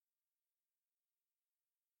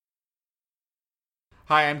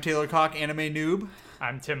Hi, I'm Taylor Cock, anime noob.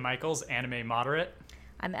 I'm Tim Michaels, anime moderate.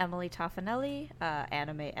 I'm Emily Toffanelli,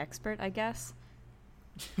 anime expert, I guess.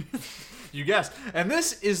 You guessed. And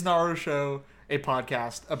this is Naruto Show, a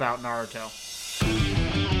podcast about Naruto.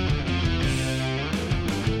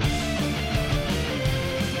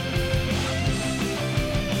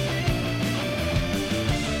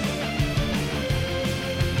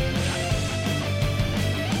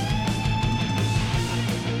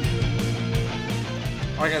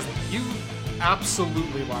 Alright guys, you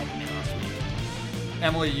absolutely lied to me last week.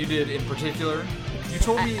 Emily, you did in particular. You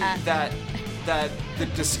told me that the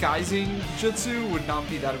disguising jutsu would not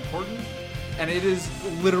be that important, and it is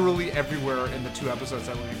literally everywhere in the two episodes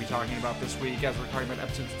that we're going to be talking about this week, as we're talking about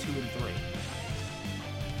episodes 2 and 3.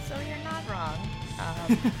 So you're not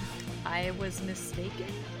wrong. I was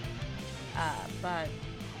mistaken. But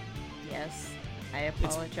yes, I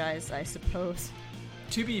apologize, I suppose.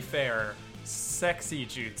 To be fair, sexy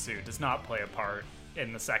jutsu does not play a part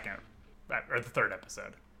in the second or the third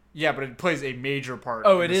episode. Yeah, but it plays a major part.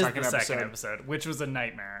 Oh, in it is second the second episode, which was a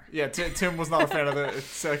nightmare. Yeah, Tim was not a fan of the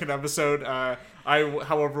second episode. I,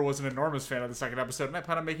 however, was an enormous fan of the second episode, and I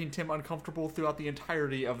plan on making Tim uncomfortable throughout the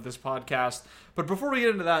entirety of this podcast. But before we get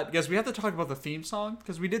into that, guys, we have to talk about the theme song,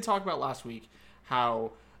 because we did talk about last week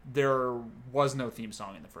how there was no theme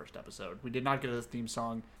song in the first episode. We did not get a theme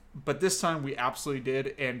song, but this time we absolutely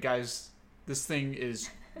did, and guys, this thing is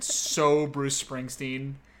so Bruce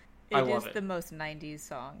Springsteen. I love it. It is the most 90s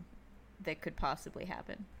song that could possibly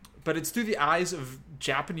happen. But it's through the eyes of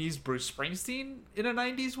Japanese Bruce Springsteen in a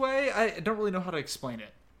 90s way. I don't really know how to explain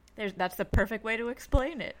it. That's the perfect way to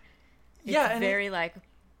explain it. It's Yeah, and very like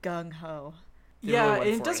gung-ho. Yeah, really went and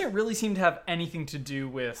it for doesn't really seem to have anything to do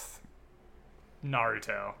with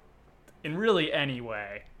Naruto in really any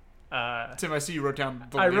way. Tim, I see you wrote down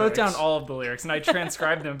the I lyrics. wrote down all of the lyrics, and I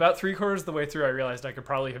transcribed them. About 3/4 of the way through, I realized I could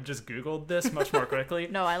probably have just Googled this much more quickly.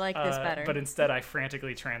 No, I like this better. But instead, I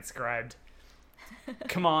frantically transcribed.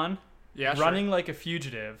 Come on. Yeah, Running like a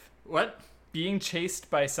fugitive. Sure. What? Being chased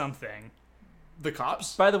by something. The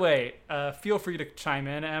cops? By the way, feel free to chime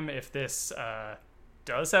in, Em, if this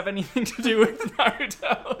does have anything to do with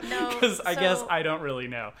Naruto. No, Because I guess so- I don't really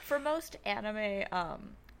know. For most anime,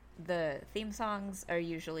 the theme songs are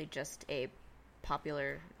usually just a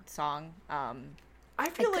popular song. I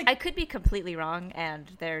feel like I could be completely wrong, and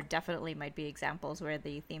there definitely might be examples where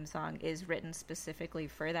the theme song is written specifically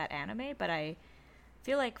for that anime, but I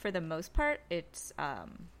feel like for the most part, it's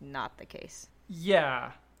not the case.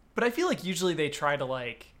 yeah, but I feel like usually they try to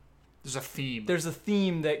like There's a theme. there's a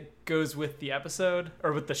theme that goes with the episode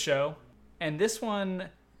or with the show, and this one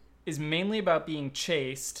is mainly about being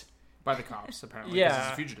chased. By the cops, apparently. Yeah. Because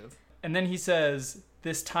he's a fugitive. And then he says,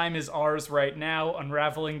 "This time is ours right now,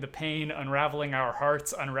 unraveling the pain, unraveling our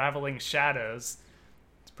hearts, unraveling shadows."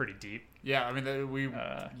 It's pretty deep. Yeah, I mean, we He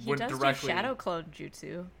went does directly... do shadow clone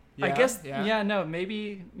jutsu. Yeah, I guess, no,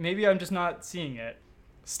 maybe I'm just not seeing it.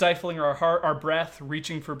 Stifling our heart, our breath,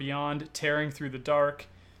 reaching for beyond, tearing through the dark,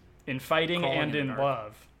 in fighting Crawling and in in the dark.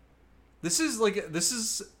 love. This is,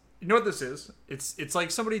 you know what this is? It's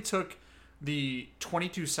like somebody took the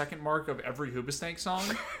 22-second mark of every Hoobastank song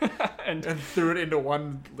And and threw it into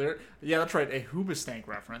one lyric. Yeah, that's right, a Hoobastank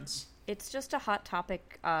reference. It's just a Hot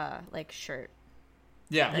Topic like shirt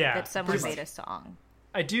Yeah. Yeah, that someone pretty made much. a song.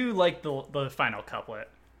 I do like the final couplet.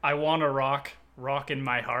 I want to rock in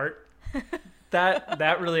my heart.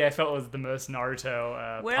 That really I felt was the most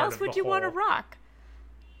Naruto. Where part else of would the you want to whole. rock?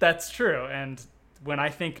 That's true, and when I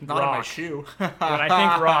think Not in my rock, shoe. when I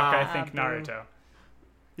think rock, I think Boo. Naruto.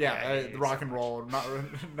 Yeah, Yeah, I hate it rock so and roll.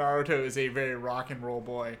 Naruto is a very rock and roll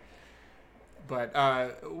boy. But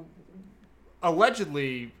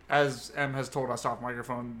allegedly, as M has told us off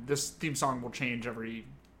microphone, this theme song will change every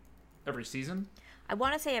season. I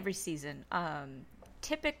want to say every season.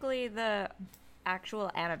 Typically, the actual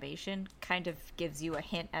animation kind of gives you a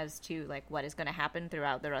hint as to like what is going to happen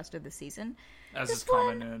throughout the rest of the season. As This is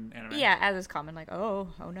common one- in anime. Yeah, as is common, like oh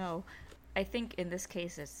no. I think in this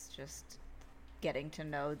case, it's just getting to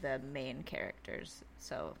know the main characters,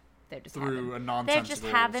 so they're just Through a they're nonsensical just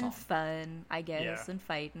having song. fun, I guess, Yeah. and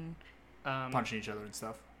fighting. Punching each other and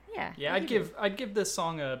stuff. Yeah, Yeah, I'd give this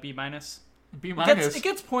song a B minus. B It minus.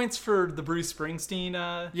 gets points for the Bruce Springsteen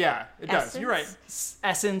Yeah, it does. Essence? You're right.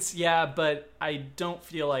 essence, yeah, but I don't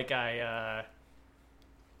feel like I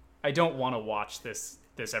don't want to watch this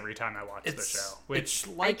every time I watch the show. Which It's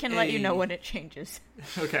like I can let you know when it changes.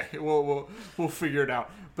 Okay, we'll figure it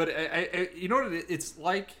out. But I you know what it's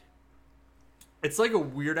like? It's like a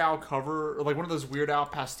Weird Al cover, or like one of those Weird Al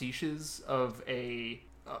pastiches of a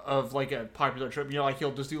of like a popular trip. You know, like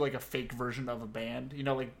he'll just do like a fake version of a band. You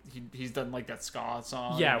know, like he's done like that ska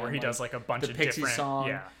song. Yeah, and where he does like a bunch the of Pixies different song.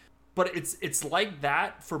 Yeah. But it's like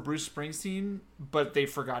that for Bruce Springsteen, but they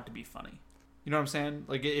forgot to be funny. You know what I'm saying?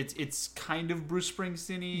 Like it's kind of Bruce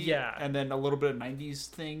Springsteen-y, Yeah. and then a little bit of 90s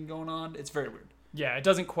thing going on. It's very weird. Yeah, it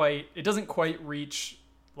doesn't quite reach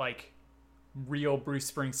like real Bruce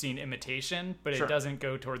Springsteen imitation, but Sure. it doesn't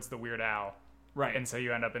go towards the Weird Al. Right. And so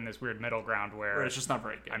you end up in this weird middle ground where Or it's just not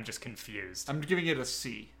very good. I'm just confused. I'm giving it a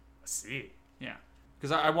C. See. Yeah.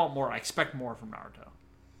 Because I want more. I expect more from Naruto.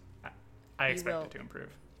 I You expect will- it to improve.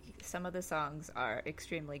 Some of the songs are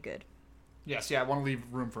extremely good. Yes, yeah, I want to leave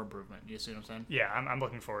room for improvement. You see what I'm saying? Yeah, I'm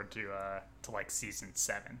looking forward to like season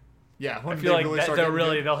 7. Yeah, I when feel like start they'll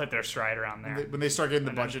getting they'll hit their stride around good- there. when they start getting the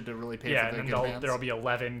And then- budget to really pay Yeah, for and the then good bands. there'll be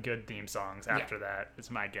 11 good theme songs after that. Is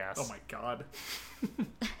my guess. Oh my god.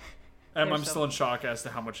 There's I'm so still in shock as to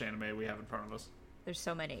how much anime we have in front of us. There's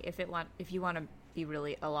so many. If you want to be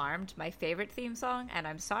really alarmed, my favorite theme song, and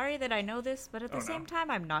I'm sorry that I know this, but at the Oh, no. same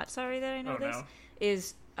time, I'm not sorry that I know Oh, this, no.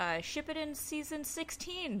 is Shippuden Season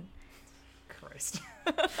 16. Christ.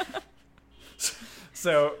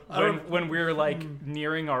 So I don't- when we're like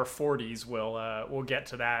nearing our 40s, we'll get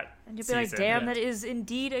to that. And you'll be like, season. damn, that is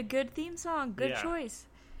indeed a good theme song. Good Yeah. choice.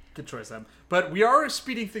 Good choice, Em. But we are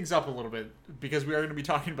speeding things up a little bit because we are going to be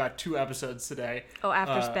talking about 2 episodes today. Oh,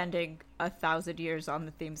 after Uh, spending 1,000 years on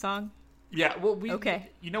the theme song? Yeah, well, we. Okay.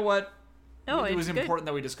 You know what? No, it was it's good. important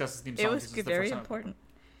that we discuss this theme song. It was because it's the very first time- important.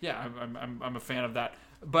 Yeah, I'm a fan of that.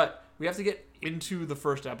 But we have to get into the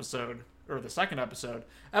first episode or the second episode,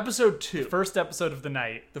 episode 2. First episode of the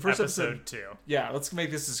night. The first episode 2. Yeah, let's make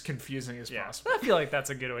this as confusing as Yeah, possible. I feel like that's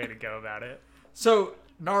a good way to go about it. So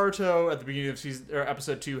Naruto at the beginning of season or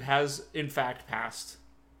episode 2 has in fact passed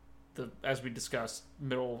as we discussed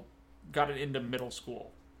got it into middle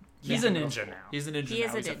school. He's Yeah. a Middle ninja school. now. He's a ninja He is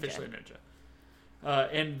now. a He's ninja. officially a ninja.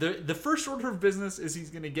 And the first order of business is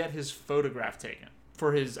he's going to get his photograph taken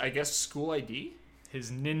for his, I guess, school ID. His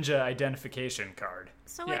ninja identification card.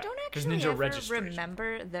 So Yeah, I don't 'cause actually ninja ever registration.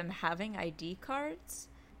 remember them having ID cards.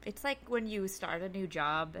 It's like when you start a new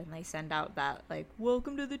job and they send out that, like,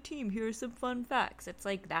 welcome to the team, here are some fun facts. It's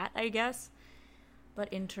like that, I guess, but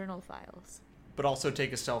internal files. But also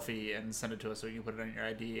take a selfie and send it to us so you can put it on your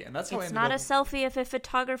ID. And that's how I It's ended not a up. selfie if a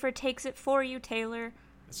photographer takes it for you, Taylor.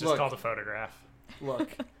 It's just Look. called a photograph. Look,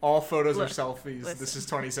 all photos Look, are selfies. listen. This is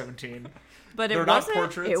 2017. But They're it not wasn't.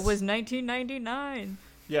 portraits. It was 1999.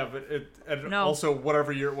 Yeah, but and No. also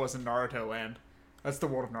whatever year it was in Naruto Land. That's the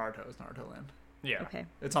world of Naruto. Is Naruto Land. Yeah. Okay.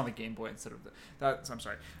 It's on the Game Boy instead of that. I'm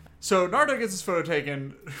sorry. So Naruto gets his photo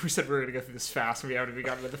taken. We said we were going to go through this fast, and we haven't even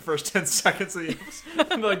gotten to the first 10 seconds of the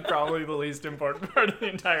episode. Like probably the least important part of the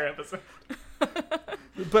entire episode.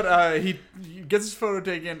 But he gets his photo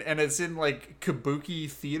taken, and it's in like kabuki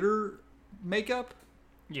theater makeup,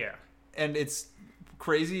 Yeah. and it's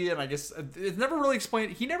crazy. And I guess it's never really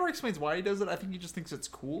explained. He never explains why he does it. I think he just thinks it's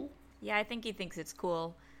cool. Yeah, I think he thinks it's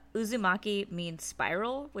cool. Uzumaki means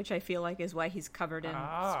spiral, which I feel like is why he's covered in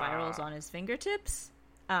spirals on his fingertips.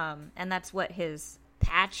 And that's what his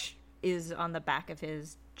patch is on the back of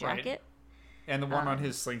his jacket. Right. And the one on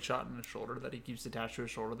his slingshot in his shoulder that he keeps attached to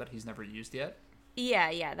his shoulder that he's never used yet.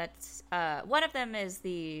 Yeah, that's one of them is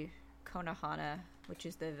the Konohana, which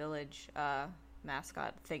is the village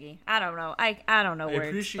mascot thingy. I don't know. I don't know I words,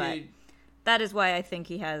 appreciate. but that is why I think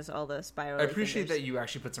he has all the spiral. I appreciate that you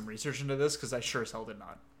actually put some research into this because I sure as hell did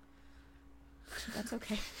not. That's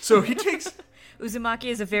okay. So he takes. Uzumaki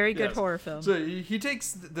is a very good Yes. horror film. So he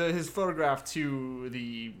takes his photograph to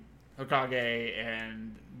the Hokage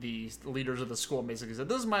and the leaders of the school and basically said,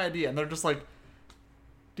 "This is my idea," and they're just like,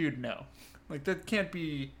 "Dude, no, like that can't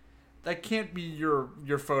be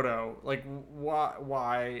your photo. Like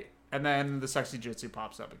why?" And then the sexy jutsu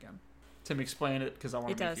pops up again. Tim, explain it because I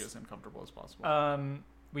want It to make does. you as uncomfortable as possible.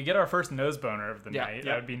 We get our first nose boner of the Yeah, night. yeah.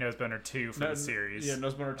 That would be nose boner 2 for the series. Yeah,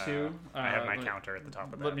 Noseboner 2. I have my let- counter at the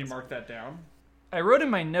top of that. Let me mark that down. I wrote in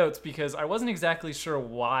my notes because I wasn't exactly sure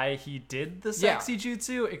why he did the Yeah. sexy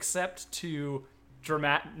jutsu, except to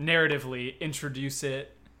narratively introduce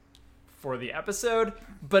it for the episode.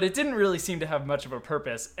 But it didn't really seem to have much of a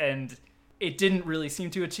purpose, and it didn't really seem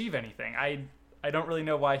to achieve anything. I don't really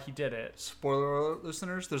know why he did it. Spoiler alert,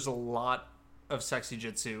 listeners, there's a lot of sexy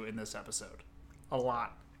jutsu in this episode. A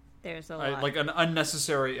lot. There's a lot. Like an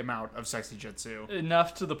unnecessary amount of sexy jutsu.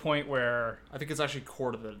 Enough to the point where I think it's actually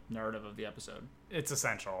core to the narrative of the episode. it's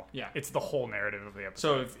essential. Yeah. It's the whole narrative of the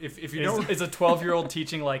episode. So if you don't... Is a 12-year-old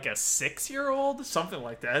teaching like a 6-year-old? Something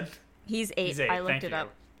like that. He's 8. He's 8, I looked thank it you.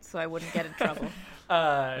 up so I wouldn't get in trouble.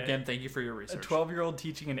 Again, thank you for your A research. 12-year-old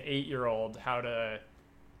teaching an 8-year-old how to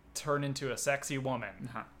turn into a sexy woman.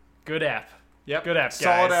 Uh-huh. Good app. Yep. Good app,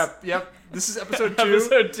 Solid guys. app. Yep. This is episode 2.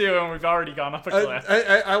 Episode 2, and we've already gone off a cliff.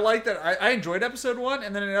 I like that. I enjoyed episode 1,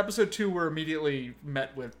 and then in episode 2, we're immediately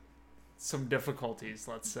met with some difficulties,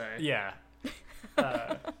 let's say. Yeah.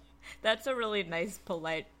 That's a really nice,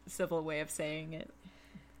 polite, civil way of saying it.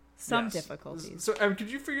 Some Yes. difficulties. So,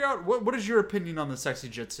 could you figure out what is your opinion on the sexy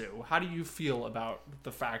jitsu? How do you feel about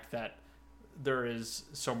the fact that there is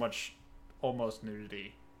so much almost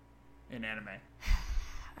nudity in anime?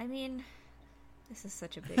 I mean, this is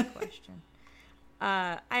such a big question.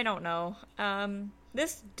 I don't know.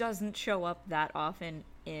 This doesn't show up that often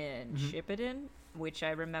in Shippuden, which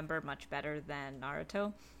I remember much better than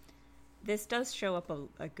Naruto. This does show up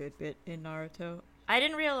a good bit in Naruto. I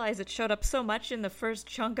didn't realize it showed up so much in the first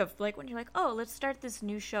chunk of, like, when you're like, oh, let's start this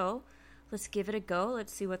new show. Let's give it a go.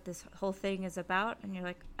 Let's see what this whole thing is about. And you're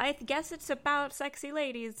like, I guess it's about sexy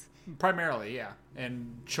ladies. Primarily, yeah,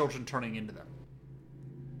 and children turning into them.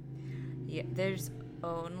 Yeah, there's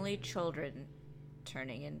only children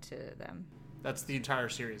turning into them. That's the entire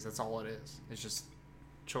series. That's all it is. It's just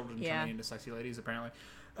children Yeah. turning into sexy ladies, apparently.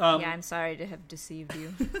 Yeah, I'm sorry to have deceived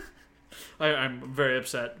you. I'm very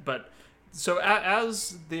upset. But so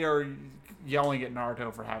as they are yelling at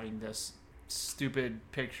Naruto for having this stupid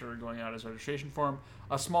picture going out as registration form,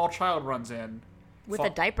 a small child runs in With a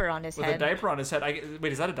diaper on his with head. a diaper on his head.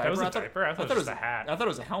 Wait, is that a diaper? was a I thought- diaper? I thought it was a hat. I thought it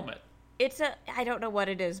was a helmet. I don't know what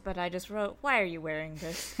it is, but I just wrote, why are you wearing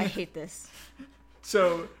this? I hate this.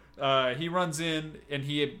 So he runs in and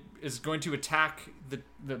he is going to attack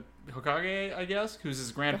the Hokage, I guess, who's his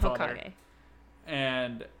The grandfather, Hokage.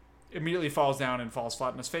 and immediately falls down and falls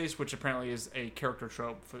flat on his face, which apparently is a character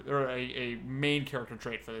trope or a main character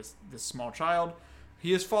trait for this small child.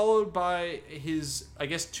 He is followed by his, I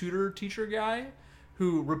guess, teacher guy,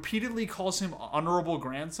 who repeatedly calls him honorable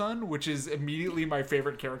grandson, which is immediately my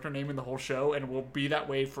favorite character name in the whole show and will be that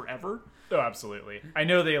way forever. Oh, absolutely. I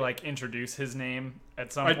know they introduce his name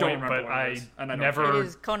at some I point, don't remember but what it I is, and I don't never. It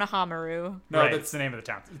is Konohamaru. No, right, that's that's the name of the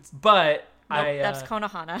town. But That's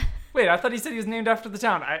Konohana. wait. I thought he said he was named after the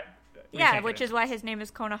town. Yeah, which is why his name is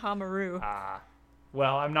Konohamaru.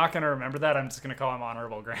 Well, I'm not going to remember that. I'm just going to call him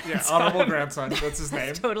honorable grandson. yeah, honorable grandson. That's his name.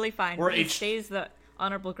 That's totally fine. Or He H- stays the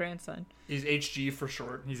honorable grandson. He's HG for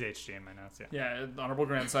short. He's HG in my notes. Yeah. Yeah, honorable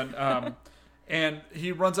grandson. And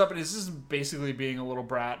he runs up and is just basically being a little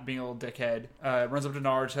brat, being a little dickhead. Runs up to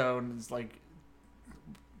Naruto and is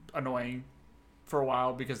annoying for a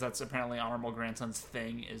while because that's apparently honorable grandson's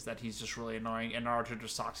thing, is that he's just really annoying, and Naruto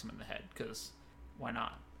just socks him in the head because why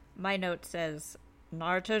not? My note says,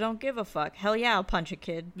 Naruto don't give a fuck. Hell yeah, I'll punch a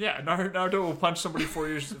kid. Yeah, Naruto will punch somebody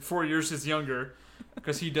 4 years his younger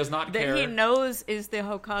because he does not care. That he knows is the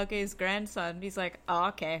Hokage's grandson. He's like, oh,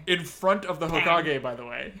 okay. In front of the Hokage, by the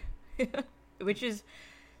way. Which is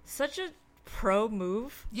such a pro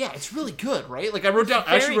move. Yeah, it's really good, right? I wrote down.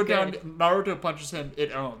 I actually wrote down good. Naruto punches him.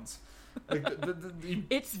 It owns.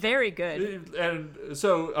 It's very good. And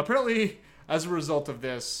so apparently, as a result of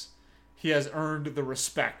this, he has earned the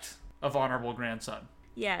respect of honorable grandson.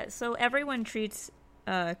 Yeah, so everyone treats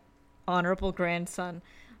honorable grandson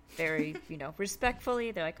very,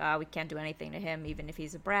 respectfully. They're like, we can't do anything to him, even if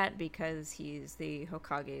he's a brat, because he's the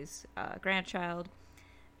Hokage's grandchild.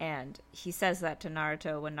 And he says that to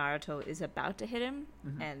Naruto when Naruto is about to hit him.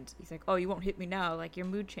 Mm-hmm. And he's like, oh, you won't hit me now. Your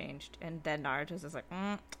mood changed. And then Naruto's just like,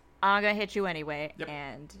 I'm going to hit you anyway. Yep.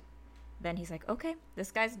 And then he's like, okay,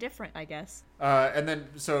 this guy's different, I guess. And then,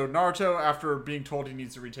 so Naruto, after being told he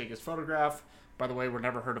needs to retake his photograph, by the way, we're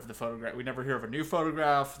never heard of the photograph. We never hear of a new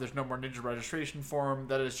photograph. There's no more ninja registration form.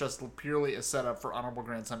 That is just purely a setup for honorable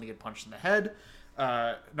grandson to get punched in the head.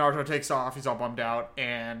 Naruto takes off. He's all bummed out,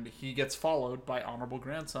 and he gets followed by honorable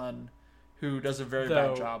grandson, who does a very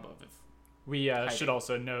bad job of it. We should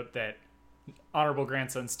also note that honorable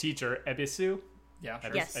grandson's teacher, Ebisu,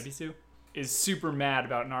 Yes. Ebisu, is super mad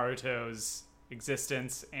about Naruto's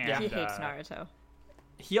existence, and He hates Naruto.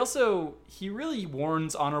 He really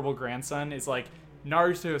warns honorable grandson, is like,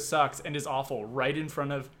 Naruto sucks and is awful right in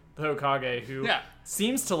front of the Hokage, who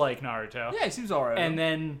seems to like Naruto. Yeah, he seems alright. And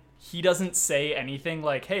then he doesn't say anything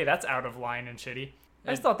like, hey, that's out of line and shitty.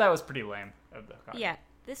 I just thought that was pretty lame of the Hokage. Yeah,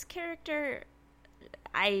 this character,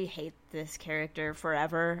 I hate this character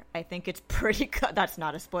forever. I think it's pretty good. That's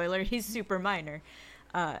not a spoiler. He's super minor.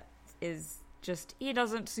 Is just, he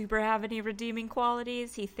doesn't super have any redeeming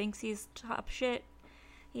qualities. He thinks he's top shit.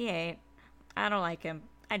 He ain't. I don't like him.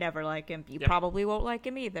 I never like him. You probably won't like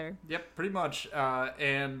him either. Yep, pretty much.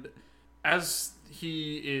 And as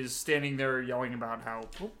he is standing there yelling about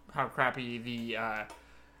how crappy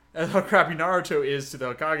how crappy Naruto is to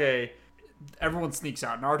the Hokage, everyone sneaks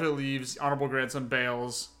out. Naruto leaves, honorable grandson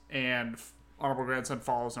bails, and Honorable Grandson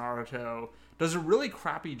follows Naruto, does a really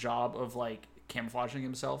crappy job of like camouflaging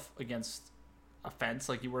himself against a fence.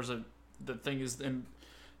 Like he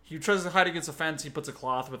tries to hide against a fence. He puts a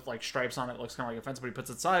cloth with like stripes on it. Looks kind of like a fence, but he puts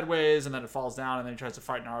it sideways, and then it falls down. And then he tries to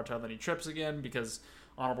fight Naruto. And then he trips again because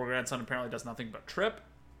Honorable Grandson apparently does nothing but trip.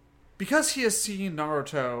 Because he has seen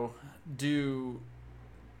Naruto do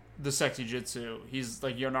the sexy jutsu, he's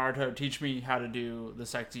like, "Yo, Naruto, teach me how to do the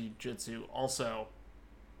sexy jutsu also."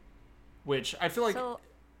 Which I feel like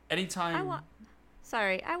anytime. I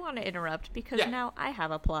want to interrupt because now I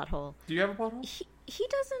have a plot hole. Do you have a plot hole? He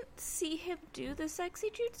doesn't see him do the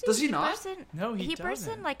sexy jutsu. Does he not? No, he bursts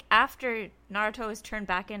doesn't. in like after Naruto is turned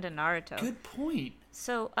back into Naruto. Good point.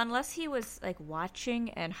 So unless he was like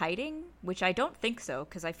watching and hiding, which I don't think so,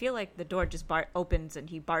 because I feel like the door just opens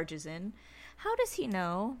and he barges in. How does he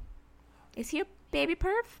know? Is he a baby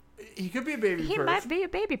perv? He could be a baby perv. He might be a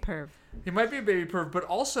baby perv. He might be a baby perv, but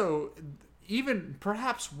also, even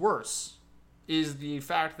perhaps worse, is the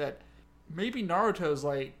fact that maybe Naruto's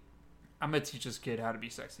like, "I'm gonna teach this kid how to be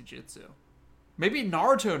sexy jutsu." Maybe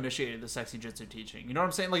Naruto initiated the sexy jutsu teaching. You know what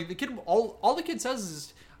I'm saying? Like the kid, all the kid says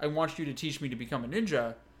is, "I want you to teach me to become a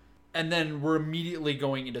ninja," and then we're immediately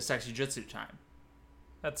going into sexy jutsu time.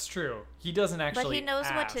 That's true. He doesn't actually. But he knows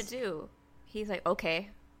what to ask. do. He's like, okay,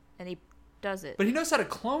 and he does it. But he knows how to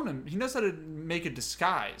clone him. He knows how to make a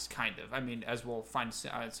disguise, kind of. I mean, as we'll find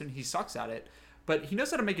soon, he sucks at it. But he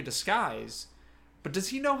knows how to make a disguise. But does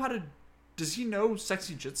he know how to... Does he know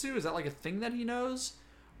sexy jutsu? Is that like a thing that he knows?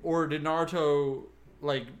 Or did Naruto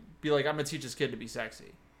like be like, "I'm going to teach this kid to be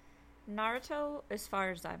sexy"? Naruto, as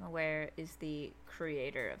far as I'm aware, is the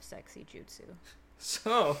creator of sexy jutsu.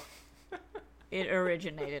 So... It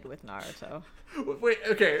originated with Naruto. Wait,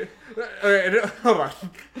 okay. Alright, hold on.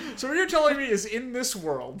 So what you're telling me is in this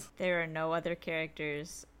world... There are no other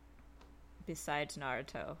characters besides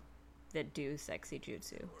Naruto that do sexy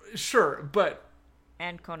jutsu. Sure, but...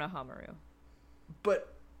 And Konohamaru.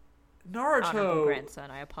 But Naruto... Honorable Grandson,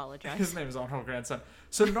 I apologize. His name is Honorable Grandson.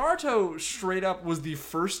 So Naruto straight up was the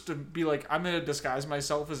first to be like, "I'm going to disguise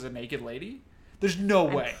myself as a naked lady"? There's no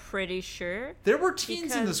way. I'm pretty sure. There were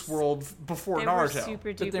teens in this world before they Naruto. Were super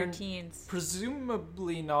duper teens.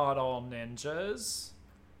 Presumably not all ninjas.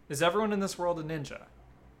 Is everyone in this world a ninja?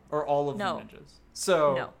 Or all of No. the ninjas?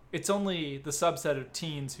 So it's only the subset of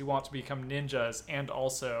teens who want to become ninjas and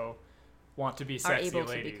also want to be sexy are able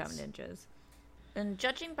ladies. to become ninjas. And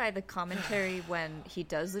judging by the commentary when he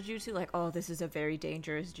does the jutsu, like, "Oh, this is a very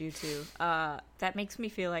dangerous jutsu," that makes me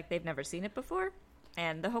feel like they've never seen it before.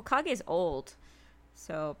 And the Hokage is old,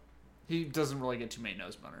 so... He doesn't really get too many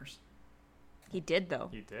nose bunners. He did, though.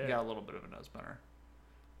 He He did. got a little bit of a nose bunner.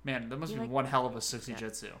 Man, that must You be like- one hell of a sexy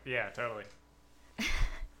jutsu. Yeah, totally.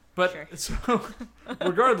 But, Sure. so,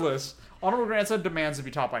 regardless, Honorable Grandson demands to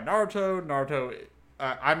be taught by Naruto. Naruto,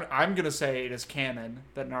 I'm going to say it is canon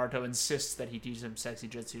that Naruto insists that he teaches him sexy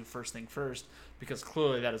jutsu first thing first, because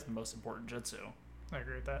clearly that is the most important jutsu. I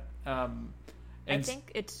agree with that. I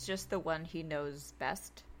think it's just the one he knows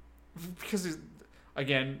best. Because,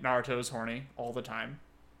 again, Naruto is horny all the time.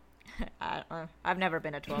 I've never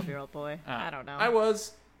been a 12-year-old boy. I don't know. I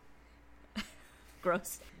was.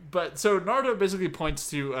 Gross. But, so Naruto basically points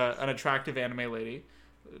to an attractive anime lady.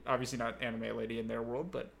 Obviously not anime lady in their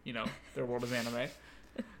world, but, you know, their world is anime.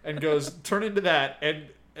 And goes, "Turn into that."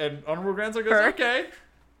 And Honorable Grandson goes, Her? "Okay."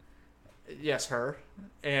 Yes, her.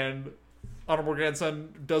 And Honorable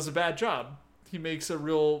Grandson does a bad job. He makes a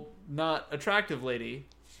real not attractive lady,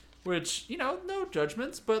 which, you know, no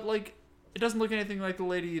judgments, but, like, it doesn't look anything like the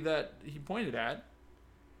lady that he pointed at.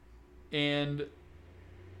 And,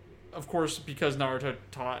 of course, because Naruto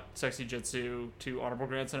taught sexy jutsu to Honorable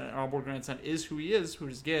Grandson, and Honorable Grandson is who he is,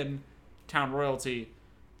 who's, again, town royalty,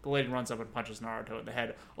 the lady runs up and punches Naruto in the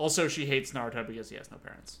head. Also, she hates Naruto because he has no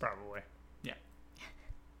parents. Probably. Yeah.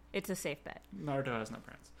 It's a safe bet. Naruto has no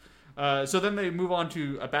parents. So then they move on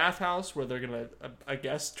to a bathhouse where they're going to, I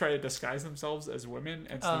guess, try to disguise themselves as women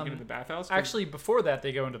and sneak into the bathhouse. 'Cause- Actually, before that,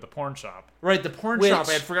 they go into the porn shop. right, the porn Which shop.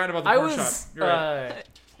 I had forgotten about the I porn was. shop. You're right.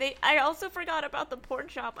 I also forgot about the porn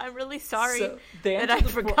shop. I'm really sorry So, they that enter I the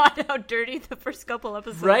forgot how dirty the first couple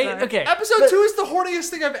episodes Right? are. Okay. Episode 2 is the horniest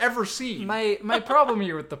thing I've ever seen. My problem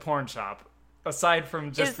here with the porn shop, aside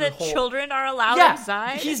from just Is the that whole children are allowed yeah,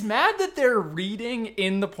 inside? he's mad that they're reading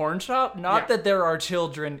in the porn shop, not Yeah. that there are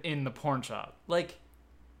children in the porn shop. Like,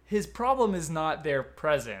 his problem is not their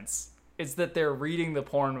presence; it's that they're reading the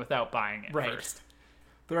porn without buying it Right. first.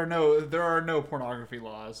 There are no pornography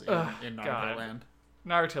laws in Naruto God. Land.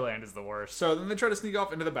 Naruto Land is the worst. So then they try to sneak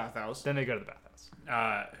off into the bathhouse. Then they go to the bathhouse.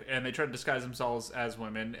 And they try to disguise themselves as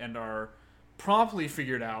women and are promptly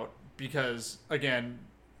figured out because, again,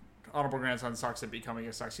 honorable grandson sucks at becoming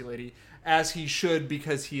a sexy lady, as he should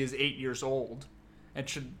because he is 8 years old,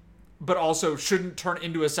 and but also shouldn't turn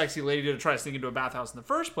into a sexy lady to try to sneak into a bathhouse in the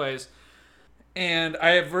first place. And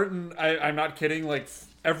I have written, I'm not kidding, like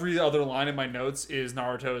every other line in my notes is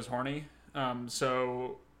Naruto is horny. But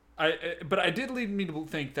I did lead me to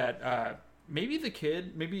think that maybe the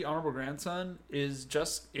kid, maybe honorable grandson, is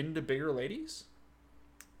just into bigger ladies.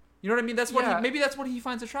 You know what I mean? That's what maybe that's what he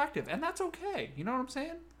finds attractive, and that's okay. You know what I'm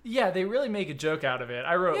saying? Yeah, they really make a joke out of it.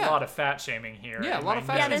 I wrote a lot of fat shaming here. Yeah, a lot of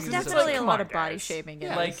fat Yeah, shaming. there's definitely a lot of body shaming.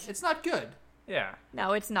 Yeah, like it's not good. Yeah.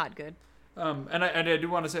 No, it's not good. And I do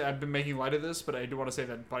want to say, I've been making light of this, but I do want to say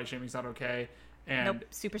that body shaming is not okay. And Nope,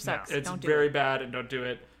 super sucks. it's Don't do very it. bad, and don't do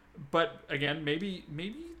it. But again, maybe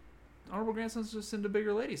honorable grandson's just into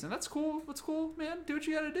bigger ladies, and that's cool. That's cool, man. Do what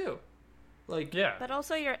you got to do. Like, Yeah. But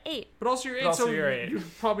also, you're 8. but also you're 8, also so you're 8. you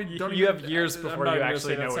probably don't. You even, have years I'm before not you even gonna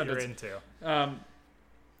actually say that know what you're sentence. into.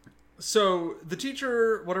 So the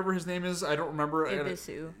teacher, whatever his name is, I don't remember.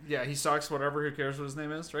 Ibisu. Yeah, he sucks. Whatever. Who cares what his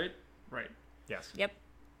name is? Right. Right. Yes. Yep.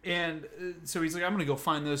 And so he's like, I'm going to go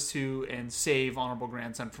find those two and save honorable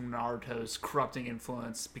grandson from Naruto's corrupting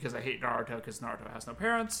influence because I hate Naruto because Naruto has no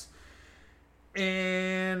parents.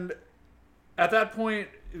 And at that point,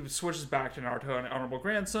 it switches back to Naruto and honorable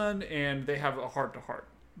grandson, and they have a heart-to-heart.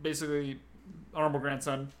 Basically, honorable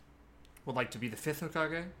grandson would like to be the 5th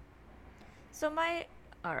Hokage. So Alright.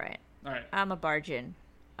 All right. I'm a bargain.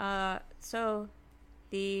 So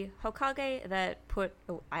the Hokage that put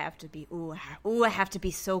I have to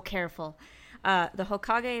be so careful. The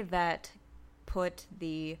Hokage that put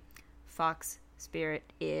the fox spirit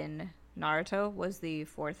in Naruto was the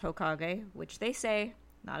 4th Hokage, which they say,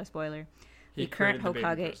 not a spoiler. He The current created the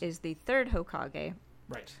baby Hokage first. is the 3rd Hokage.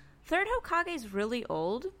 Right. 3rd Hokage is really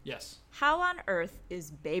old. Yes. How on earth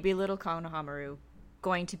is baby little Konohamaru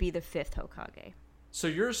going to be the 5th Hokage? So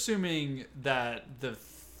you're assuming that the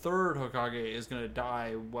 3rd Hokage is going to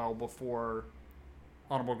die well before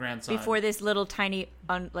honorable grandson. Before this little tiny,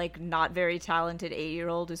 not very talented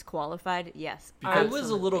 8-year-old is qualified? Yes. I was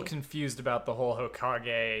a little absolutely. confused about the whole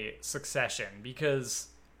Hokage succession because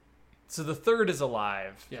so the 3rd is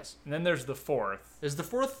alive. Yes. And then there's the 4th. Is the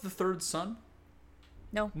 4th the 3rd son?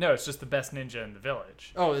 No. No, it's just the best ninja in the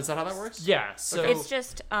village. Oh, is that how that works? Yeah, so It's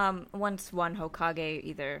just once one Hokage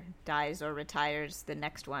either dies or retires, the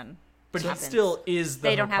next one but he happens. still is the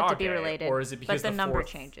They don't have to be Hokage, related, or is it because but the number 4th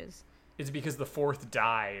changes. Is it because the 4th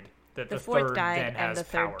died that The the 4th 3rd died then and has the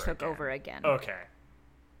 3rd power took again? over again. Okay.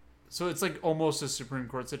 So it's like almost a Supreme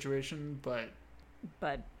Court situation, but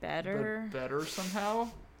But better. better somehow.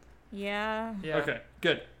 Yeah. Yeah. Okay,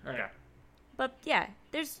 good. All right. Okay. But yeah,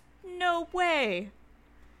 there's no way.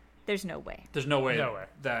 There's no way. There's no way, No way.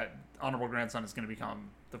 that honorable grandson is going to become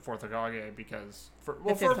the 4th Hokage because for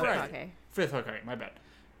The for a 5th variety. Hokage. 5th Hokage, my bad.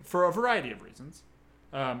 For a variety of reasons,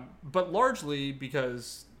 but largely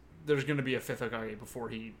because there's going to be a 5th Hokage before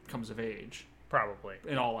he comes of age, Probably.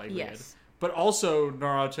 in all likelihood. Yes. But also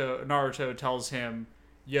Naruto tells him,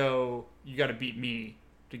 "Yo, you got to beat me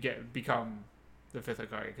to become the 5th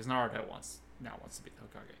Hokage," because Naruto wants to be the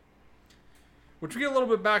Hokage. Which we get a little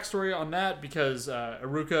bit backstory on that because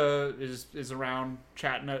Iruka is around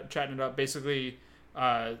chatting it up. Basically,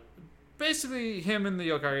 him and the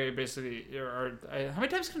Hokage basically are. How many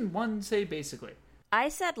times can one say basically? I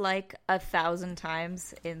said 1,000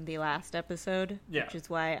 times in the last episode, Yeah. which is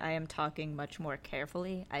why I am talking much more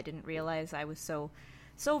carefully. I didn't realize I was so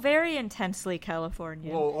very intensely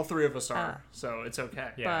Californian. Well, all three of us are, so it's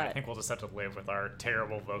okay. Yeah, I But- think we'll just have to live with our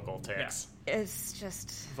terrible vocal tics. It's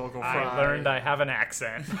just Vocal I fry. learned I have an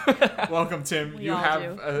accent. Welcome, Tim. We You all have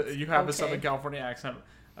do. you have a Okay. Southern California accent.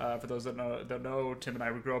 For those that don't know, Tim and I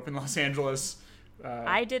grew up in Los Angeles.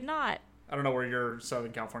 I did not. I don't know where your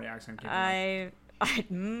Southern California accent came TV?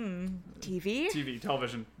 from. TV,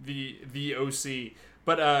 television, the OC.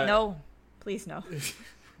 But No, please no.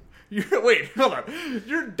 wait, hold on.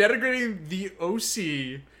 You're denigrating the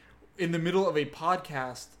OC in the middle of a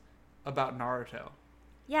podcast about Naruto.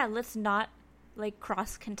 Yeah, let's not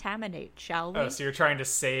cross contaminate, shall we? Oh, so you're trying to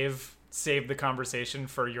save the conversation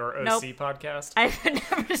for your OC Nope. podcast? I've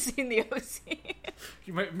never seen the OC.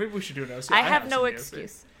 Maybe we should do an OC. I have no seen the OC.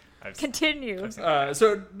 excuse. I've- Continue.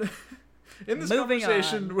 So, in this Moving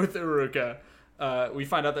conversation on. with Iruka, we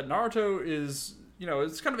find out that Naruto is,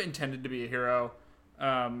 it's kind of intended to be a hero,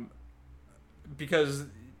 because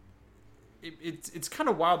it's kind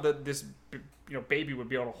of wild that this, baby would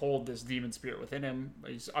be able to hold this demon spirit within him.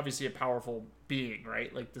 He's obviously a powerful being,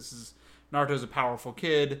 right? Naruto's a powerful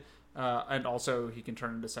kid, and also he can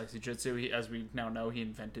turn into sexy jutsu. As we now know, he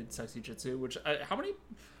invented sexy jutsu. Which how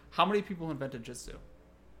many people invented jutsu?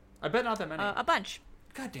 I bet not that many. A bunch.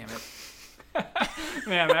 God damn it.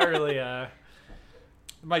 Man, that really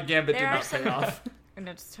My gambit did There are not pay some- off. And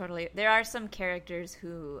it's totally. There are some characters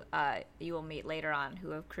who you will meet later on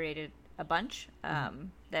who have created a bunch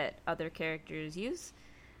that other characters use,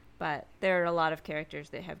 but there are a lot of characters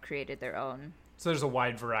that have created their own. so there's a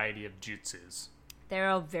wide variety of jutsus. They're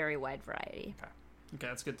a very wide variety. Okay,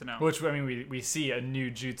 that's good to know. Which, I mean, we see a new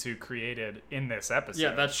jutsu created in this episode.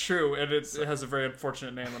 Yeah, that's true, and it has a very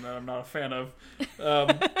unfortunate name that I'm not a fan of.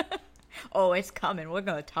 Oh, it's coming. We're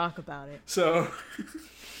gonna talk about it. So,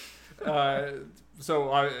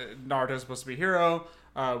 Naruto's supposed to be hero.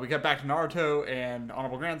 We get back to Naruto and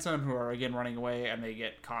Honorable Grandson, who are again running away, and they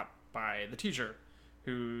get caught by the teacher,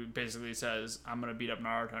 who basically says, "I'm gonna beat up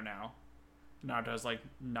Naruto now." Naruto's like,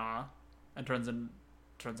 "Nah," and turns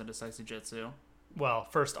into Sexy Jutsu. Well,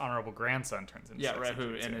 first honorable grandson turns into Yeah, right. Sexy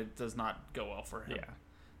Jutsu. And it does not go well for him.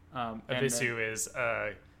 Yeah. And Abisu is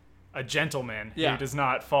a gentleman Yeah. who does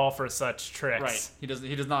not fall for such tricks. right. He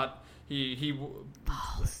does not. He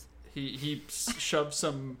shoves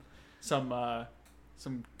some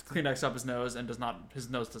Kleenex up his nose and his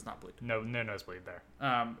nose does not bleed. No nosebleed there.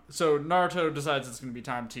 So Naruto decides it's going to be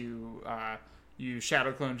time to use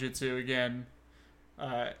Shadow Clone Jutsu again,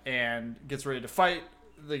 and gets ready to fight.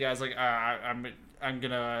 The guy's like, I'm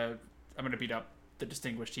gonna beat up the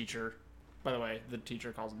distinguished teacher. By the way, the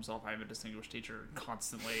teacher calls himself "I'm a distinguished teacher"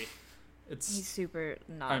 constantly. He's super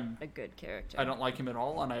not a good character. I don't like him at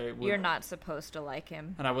all, and You're not supposed to like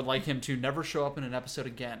him. And I would like him to never show up in an episode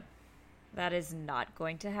again. That is not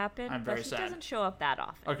going to happen. I'm very but he sad. doesn't show up that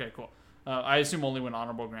often. Okay, cool. I assume only when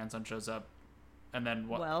Honorable Grandson shows up, and then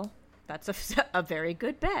what? Well, that's a very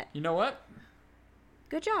good bet. You know what?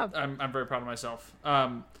 Good job. I'm very proud of myself.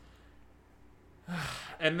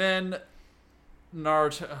 And then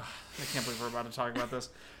Naruto. I can't believe we're about to talk about this.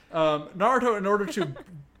 Naruto, in order to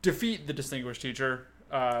defeat the distinguished teacher,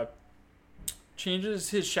 changes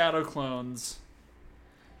his shadow clones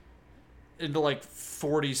into like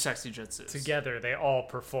 40 sexy jutsus. Together, they all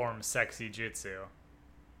perform sexy jutsu.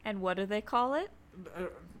 And what do they call it?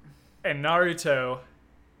 And Naruto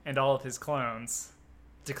and all of his clones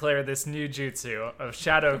declare this new jutsu of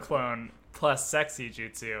shadow clone plus sexy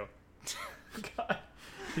jutsu God.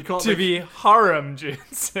 He called to be harem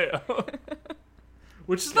jutsu.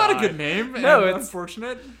 which is not a good name. No, and it's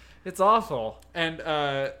unfortunate. It's awful. And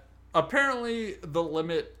apparently, the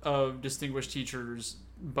limit of distinguished teachers'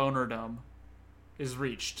 bonerdom is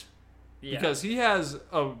reached. Yeah. Because he has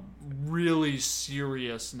a really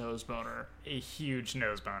serious nose boner. A huge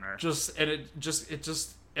nose boner. It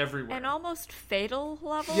just everywhere. An almost fatal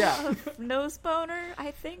level Yeah. of nose boner,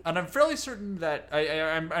 I think. And I'm fairly certain that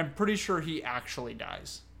I'm pretty sure he actually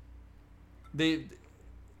dies.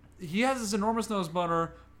 He has this enormous nose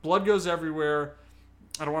boner. Blood goes everywhere.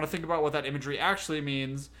 I don't want to think about what that imagery actually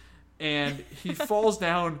means. And he falls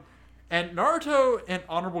down. And Naruto and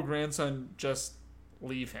Honorable Grandson just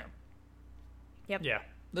leave him. Yep. Yeah.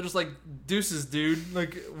 They're just like, deuces, dude.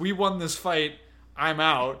 Like, we won this fight. I'm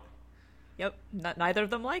out. Yep. Neither of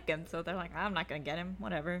them like him, so they're like, I'm not gonna get him.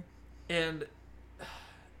 Whatever. And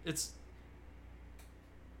it's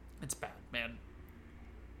bad, man.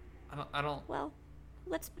 I don't. Well,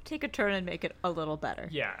 let's take a turn and make it a little better.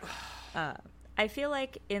 Yeah. I feel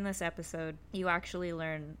like in this episode, you actually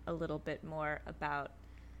learn a little bit more about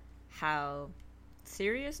how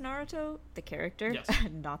serious Naruto, the character, Yes.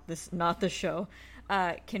 not the show,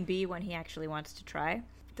 can be when he actually wants to try.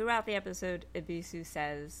 Throughout the episode, Ibisu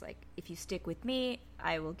says, like, if you stick with me,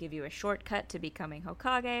 I will give you a shortcut to becoming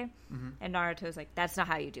Hokage. Mm-hmm. And Naruto's like, that's not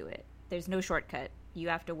how you do it. There's no shortcut. You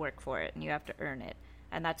have to work for it, and you have to earn it.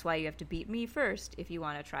 And that's why you have to beat me first if you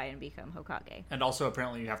want to try and become Hokage. And also,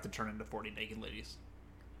 apparently, you have to turn into 40 naked ladies.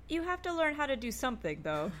 You have to learn how to do something,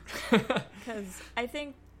 though. Because I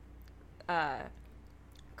think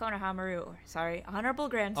Honorable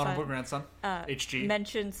Grandson HG.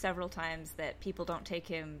 mentioned several times that people don't take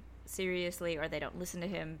him seriously or they don't listen to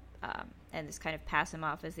him and just kind of pass him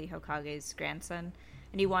off as the Hokage's grandson.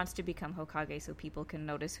 And he wants to become Hokage so people can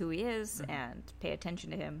notice who he is and pay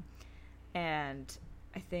attention to him. And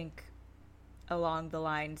I think along the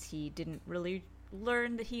lines, he didn't really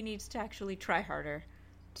learn that he needs to actually try harder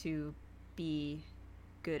to be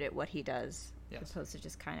good at what he does, Yes. as opposed to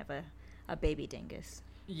just kind of a baby dingus.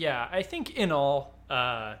 Yeah, I think in all,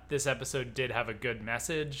 this episode did have a good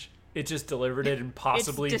message. It just delivered it in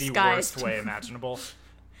possibly the disguised. worst way imaginable.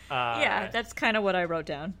 Yeah, that's kind of what I wrote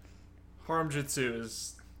down. Harem Jutsu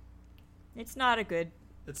is... It's not a good.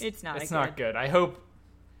 It's It's not. It's a not good. I hope...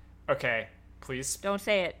 Okay, please Don't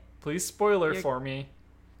say it. spoiler You're- for me.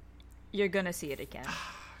 You're gonna see it again.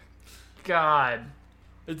 God.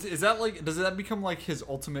 Is that like? Does that become like his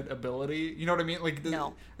ultimate ability? You know what I mean? Like,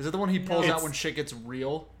 No. Is it the one he pulls No. out when shit gets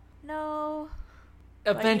real? No.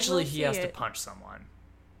 Eventually, we'll he see has to it. punch someone,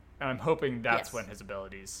 and I'm hoping that's Yes. when his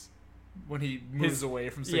abilities. When he moves away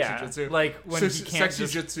from Sexy Yeah, Jutsu, like when he can't Sexy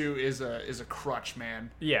just- Jutsu is a crutch,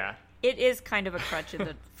 man. Yeah. It is kind of a crutch in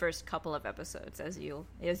the first couple of episodes, as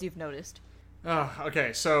you've noticed.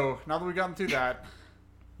 Okay, so now that we've gotten through that,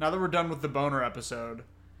 now that we're done with the boner episode,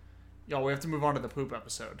 y'all, we have to move on to the poop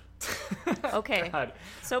episode. Okay. God.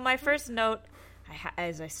 So my first note,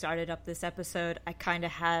 as I started up this episode, I kind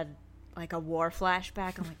of had like a war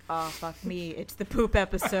flashback. I'm like, oh, fuck me, it's the poop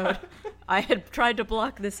episode. I had tried to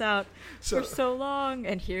block this out for so long,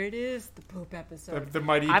 and here it is, the poop episode. The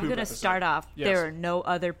mighty I'm poop going to episode. start off. Yes. There are no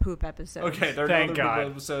other poop episodes. Okay, there are Thank no God. other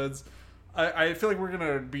poop episodes. I feel like we're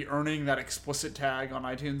going to be earning that explicit tag on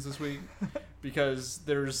iTunes this week because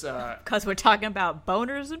there's... Because we're talking about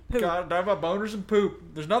boners and poop. God, talk about boners and poop.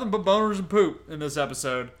 There's nothing but boners and poop in this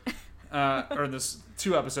episode. Or in this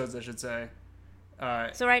 2 episodes, I should say.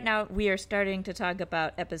 So right now, we are starting to talk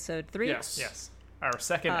about episode 3. Yes. Yes. Our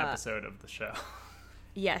second episode of the show.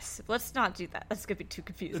 Yes, let's not do that. That's going to be too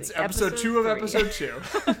confusing. It's episode 2 of 3. episode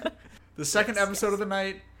 2. The second episode of the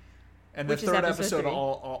night, and the Which is third episode episode 3.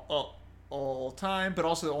 all time, but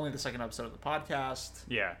also only the second episode of the podcast.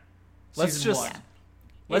 Yeah. Let's Season just 1. let's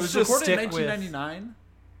it was just recorded in stick with 1999.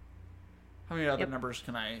 How many other Yep. numbers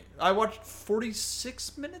can I watched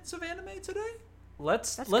 46 minutes of anime today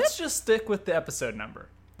let's That's just stick with the episode number.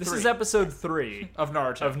 This 3. is episode 3 of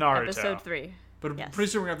Naruto. of Naruto. Episode 3. But yes.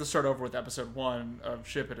 pretty soon we're going to have to start over with episode 1 of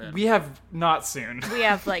Shippuden. We have not soon. We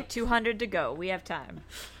have like 200 to go. We have time.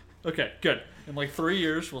 Okay, good. In like 3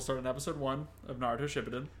 years, we'll start on episode 1 of Naruto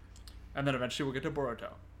Shippuden. And then eventually we'll get to Boruto.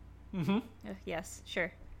 Yes,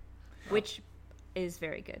 sure. Which is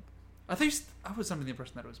very good. I think I was under the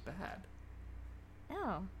impression that it was bad.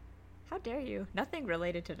 Oh, how dare you? Nothing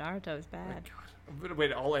related to Naruto is bad. God.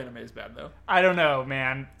 Wait, all anime is bad though. I don't know,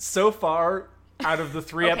 man. So far, out of the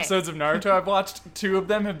 3 Okay. episodes of Naruto I've watched, 2 of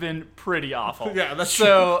them have been pretty awful. Yeah, that's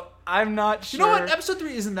so I'm not sure. You know what? Episode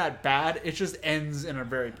 3 isn't that bad. It just ends in a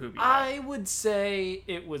very poopy way. I would say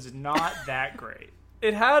it was not that great.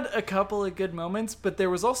 It had a couple of good moments, but there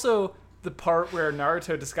was also the part where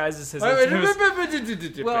Naruto disguises his.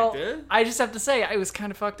 Well, I just have to say, I was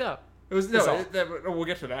kind of fucked up. it was that's all. we'll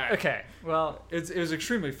get to that. Okay, well, It was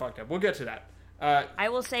extremely fucked up. We'll get to that. I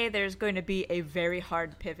will say there's going to be a very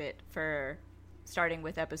hard pivot for starting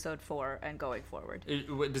with episode 4 and going forward.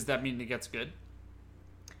 Does that mean it gets good?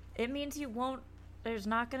 It means you won't. There's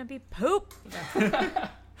not going to be poop.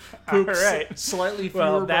 all right. Slightly fewer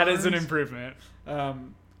Well, that is an burns. improvement.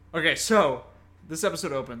 Okay, so this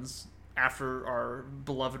episode opens after our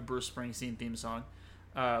beloved Bruce Springsteen theme song.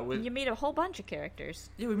 With You meet a whole bunch of characters.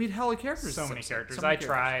 we meet hella characters. So this many episode. characters. So many I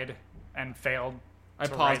tried and failed. I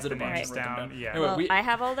to paused write it a the bunch names and wrote them down. down. Yeah. Anyway, Well, I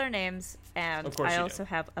have all their names, and Of course I you also do.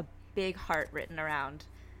 have a big heart written around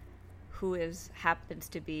who happens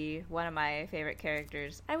to be one of my favorite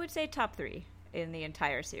characters. I would say top 3 in the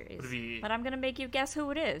entire series. Would it be- But I'm going to make you guess who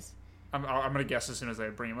it is. I'm gonna guess as soon as I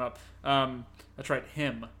bring him up. That's right,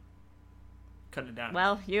 him. Cutting it down.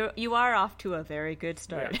 Well, you are off to a very good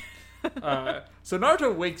start. So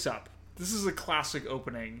Naruto wakes up. This is a classic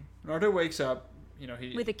opening. Naruto wakes up. You know,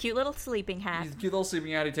 With a cute little sleeping hat. he's a cute little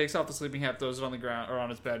sleeping hat. He takes off the sleeping hat, throws it on the ground or on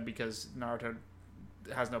his bed because Naruto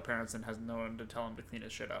has no parents and has no one to tell him to clean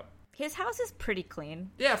his shit up. His house is pretty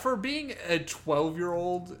clean. Yeah, for being a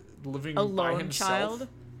 12-year-old living A by lone himself. child.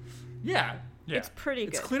 Yeah, Yeah. It's pretty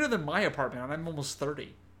it's good. cleaner than my apartment, and I'm almost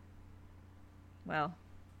 30. Well,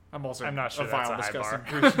 I'm also I'm not sure a that's vile, a high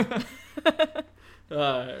disgusting person.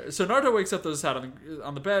 So Naruto wakes up, throws his hat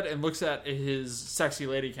on the bed, and looks at his sexy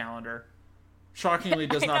lady calendar. Shockingly,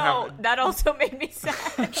 does I not know. have. That also made me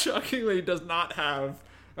sad. Shockingly, does not have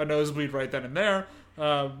a nosebleed right then and there.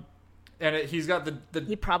 And he's got the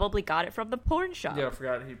He probably got it from the porn shop. yeah, I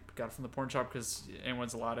forgot he got it from the porn shop because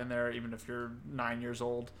anyone's allowed in there, even if you're 9 years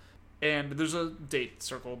old. And there's a date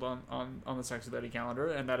circled on the sexy lady calendar,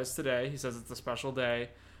 and that is today. He says it's a special day,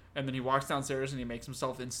 and then he walks downstairs and he makes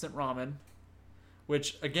himself instant ramen,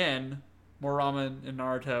 which again, more ramen in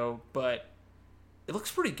Naruto, but it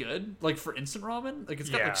looks pretty good. Like for instant ramen, like it's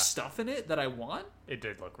got Yeah. like stuff in it that I want. It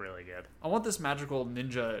did look really good. I want this magical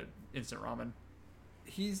ninja instant ramen.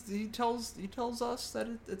 He tells us that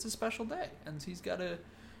it's a special day, and he's got to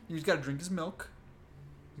drink his milk.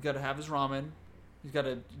 He's got to have his ramen. He's got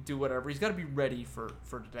to do whatever. He's got to be ready for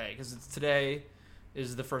today because today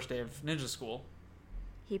is the first day of ninja school.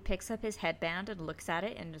 He picks up his headband and looks at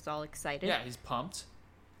it and is all excited. Yeah, he's pumped,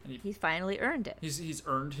 and He finally earned it. he's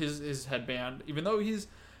earned his headband, even though he's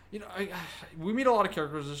we meet a lot of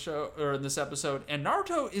characters in this show or in this episode, and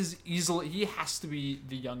Naruto is he has to be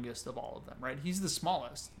the youngest of all of them, right? He's the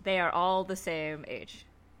smallest. They are all the same age.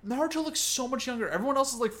 Naruto looks so much younger. Everyone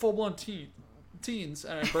else is like full blown teens,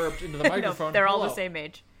 and I burped into the microphone. No, they're all Hello. the same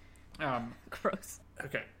age. Gross.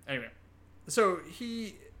 Okay. Anyway, so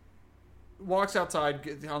he walks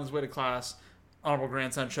outside on his way to class. Honorable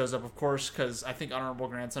Grandson shows up, of course, because I think Honorable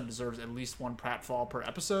Grandson deserves at least one pratfall per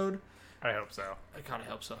episode. I hope so. I kind of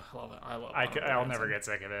hope so. I love it. I'll never get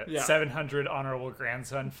sick of it. Yeah. 700 honorable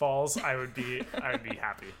grandson falls. I would be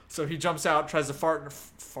happy. So he jumps out, tries to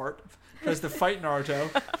tries to fight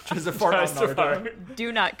Naruto, tries to fart on Naruto.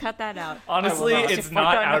 Do not cut that out. Honestly, I will not. it's not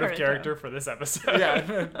Fart on out of Naruto. character for this episode.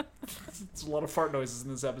 Yeah, it's a lot of fart noises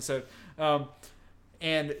in this episode.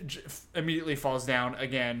 And immediately falls down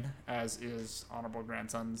again, as is Honorable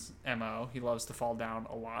Grandson's MO. He loves to fall down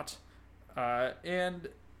a lot. And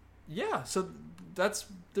yeah, so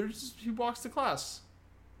he walks to class,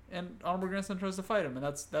 and Honorable Grandson tries to fight him, and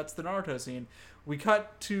that's the Naruto scene. We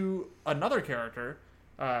cut to another character,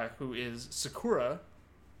 who is Sakura.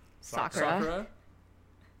 Sakura.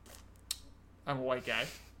 I'm a white guy.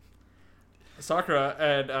 Sakura,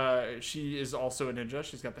 and she is also a ninja.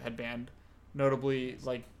 She's got the headband, notably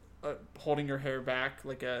like holding her hair back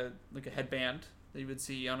like a headband that you would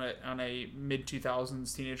see on a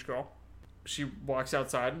mid-2000s teenage girl. She walks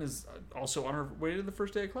outside and is also on her way to the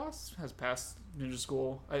first day of class. Has passed ninja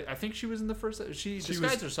school. I think she was in the first. She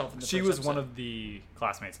disguised herself in the first She was episode. one of the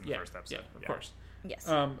classmates in the first episode. Yeah, of course. Yes.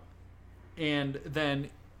 And then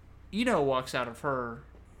Ino walks out of her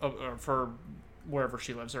wherever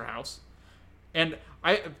she lives, her house. And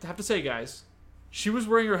I have to say, guys, she was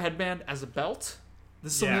wearing her headband as a belt.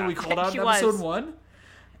 This is something Yeah. we called out She in episode was. 1.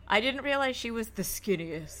 I didn't realize she was the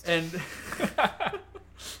skinniest. And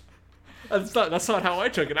that's not how I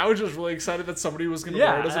took it. I was just really excited that somebody was going to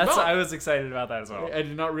wear it as a belt. I was excited about that as well. I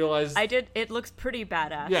did not realize. I did. It looks pretty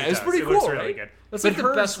badass. Yeah, it's does. pretty It cool. looks really right? good. That's But like the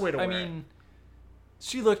hers, best way to wear I mean,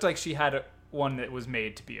 she looked like she had one that was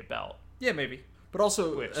made to be a belt. Yeah, maybe. But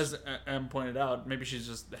also, Which? as Em pointed out, maybe she's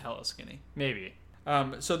just hella skinny. Maybe.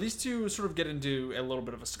 So these two sort of get into a little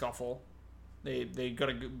bit of a scuffle. They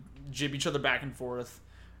gotta jib each other back and forth,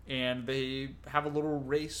 and they have a little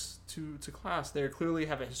race to class. They clearly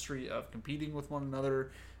have a history of competing with one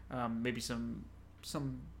another, maybe some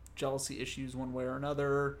jealousy issues one way or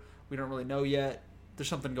another. We don't really know yet. There's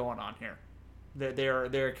something going on here. There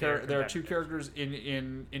are two characters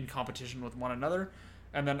in competition with one another,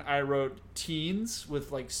 and then I wrote teens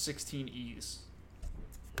with like 16 E's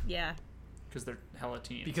Yeah. because they're hella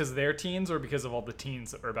teens. Because they're teens, or because of all the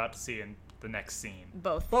teens that we're about to see in the next scene?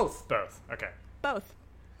 Both. Both. Both. Okay. Both.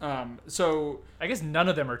 So I guess none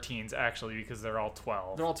of them are teens, actually, because they're all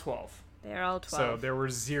 12. they're all 12. They're all 12. So there were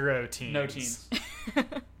 0 teens. No teens.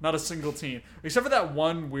 Not a single teen. Except for that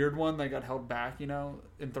one weird one that got held back, in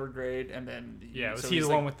 3rd grade, and then... Yeah, was so he he's the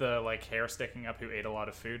like- one with the like hair sticking up who ate a lot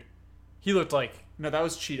of food? He looked like... No, that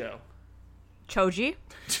was Cheeto. Choji?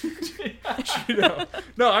 Cheeto.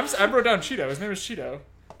 No, I wrote down Cheeto. His name is Cheeto.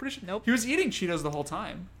 Pretty sure. Nope. He was eating Cheetos the whole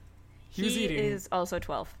time. He was eating... is also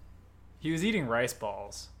 12. He was eating rice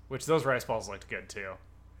balls, which those rice balls looked good, too.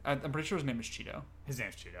 I'm pretty sure his name is Cheeto. His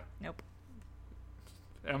name's Cheeto. Nope.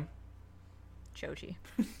 Choji.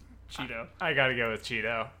 Cheeto. I gotta go with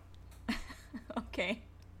Cheeto. Okay.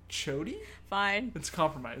 Chody? Fine. It's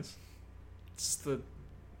compromise. It's the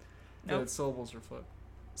Nope. syllables are flipped.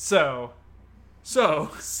 So,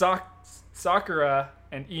 So, Sakura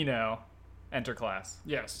and Ino enter class.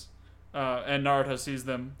 yes. And Naruto sees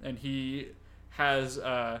them, and he has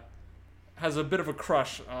a bit of a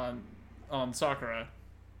crush on Sakura.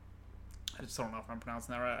 I just don't know if I'm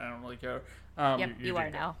pronouncing that right. I don't really care. Yep, you you are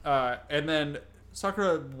did now. And then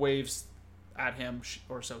Sakura waves at him,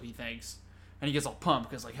 or so he thinks. And he gets all pumped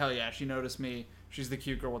because, like, hell yeah, she noticed me. She's the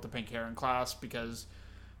cute girl with the pink hair in class because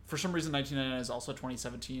for some reason 1999 is also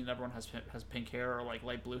 2017 and everyone has pink hair or, like,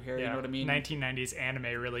 light blue hair. Yeah. You know what I mean? 1990s anime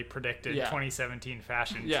really predicted 2017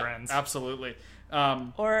 fashion Yeah, trends. absolutely.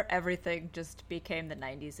 Or everything just became the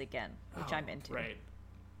 90s again, which I'm into. Right.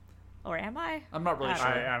 Or am I? I'm not really I sure.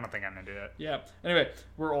 don't I don't think I'm into it. Yeah. Anyway,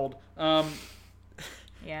 we're old.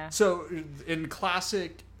 Yeah. So, in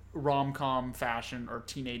classic rom-com fashion or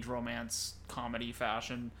teenage romance comedy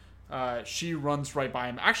fashion, she runs right by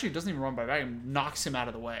him. Actually, doesn't even run by him. Knocks him out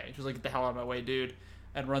of the way. She's like, "Get the hell out of my way, dude!"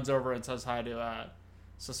 And runs over and says hi to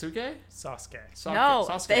Sasuke. Sasuke. No,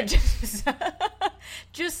 Sasuke. they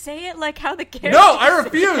just say it like how the characters. No, I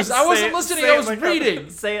refuse. I wasn't listening. I was like reading.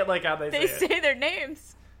 Say it like how they They say it. say their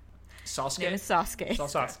names. Name Sasuke. is Sasuke.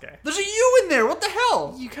 Sasuke. There's a U in there. What the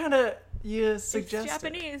hell? You kind of... You It's suggest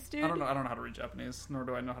Japanese, dude. I don't know how to read Japanese, nor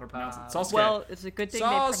do I know how to pronounce it. Sasuke. Well, it's a good thing they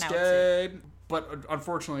pronounce it. Sasuke. But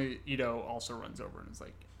unfortunately, Ito also runs over and is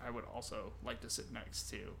like, I would also like to sit next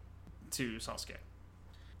to Sasuke.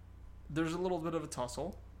 There's a little bit of a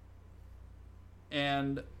tussle,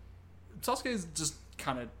 and Sasuke just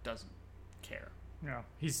kind of doesn't care. No,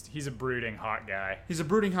 he's a brooding hot guy. He's a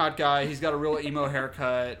brooding hot guy. He's got a real emo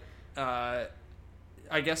haircut.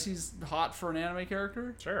 I guess he's hot for an anime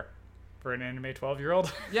character. Sure. For an anime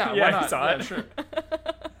 12-year-old? Yeah, yeah, why not? I saw it. Sure.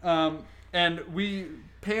 And we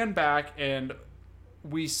pan back and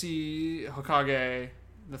we see Hokage,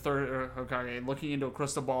 the third Hokage, looking into a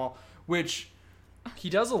crystal ball, which He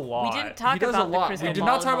does a lot. We didn't talk he does about a the lot. crystal We did ball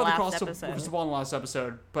not talk in the about the last crystal episode, ball in the last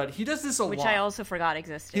episode, but he does this a which lot. I also forgot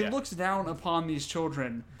existed. He looks down upon these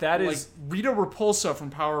children. That like is- Rita Repulsa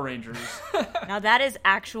from Power Rangers. Now that is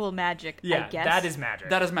actual magic, Yeah, I guess. that is magic.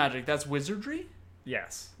 That is magic. That's wizardry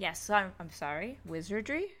Yes. Yes, I'm sorry.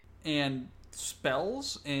 Wizardry? and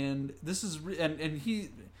spells, and this is and he's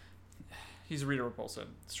Rita Repulsa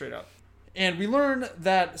straight up. And we learn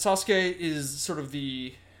that Sasuke is sort of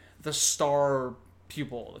the star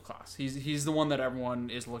pupil of the class. He's the one that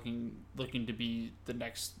everyone is looking to be the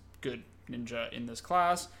next good ninja in this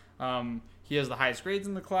class. He has the highest grades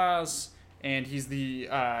in the class, and he's the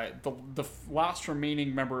last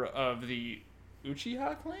remaining member of the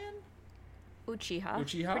Uchiha clan. Uchiha.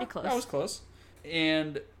 Pretty close. That was close.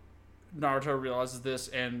 And Naruto realizes this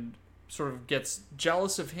and sort of gets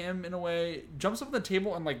jealous of him in a way, jumps up on the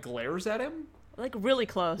table and like glares at him. Like really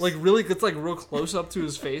close. Like really gets like real close up to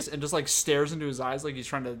his face and just like stares into his eyes like he's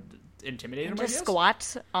trying to intimidate him. and I just guess.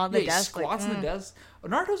 squats on the He desk. squats like, on the desk.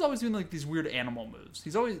 Naruto's always doing like these weird animal moves.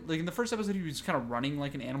 He's always like in the first episode he was kind of running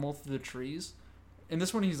like an animal through the trees. In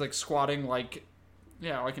this one he's like squatting like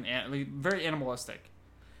like very animalistic.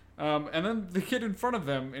 And then the kid in front of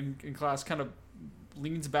them in class kind of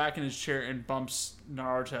leans back in his chair and bumps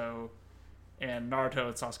Naruto, and Naruto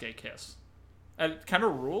and Sasuke kiss. And it kind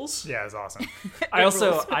of rules. Yeah, it's awesome.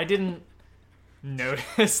 rules. I didn't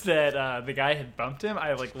notice that the guy had bumped him.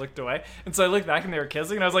 I like looked away, and so I looked back and they were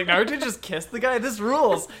kissing, and I was like, Naruto just kissed the guy. This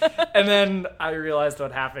rules. And then I realized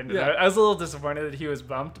what happened. And Yeah. I was a little disappointed that he was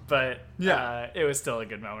bumped, but Yeah. It was still a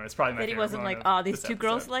good moment. It's probably my that he favorite wasn't moment like, of oh, these this two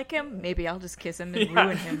girls episode. like him. Maybe I'll just kiss him and Yeah,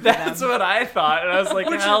 ruin him for that's them. what I thought, and I was like,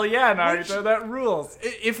 Which- hell yeah, which- Naruto, that rules.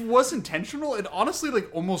 If it was intentional, it honestly like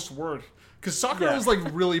almost worked. Because Sakura Yeah. was like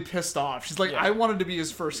really pissed off. She's like, Yeah. I wanted to be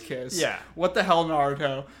his first kiss. Yeah. What the hell,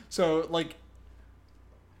 Naruto? So like,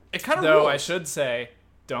 it kind of Though rules. I should say,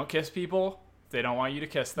 don't kiss people. They don't want you to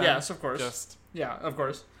kiss them. Yes, of course. Just Yeah, of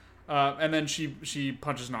course. And then she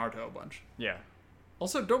punches Naruto a bunch. yeah.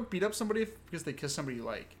 Also, don't beat up somebody because they kiss somebody you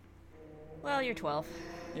like. Well, you're 12.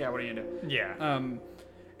 Yeah, what are you gonna do? Yeah.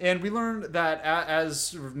 And we learned that as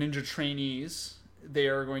sort of ninja trainees, they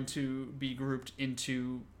are going to be grouped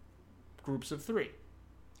into groups of 3.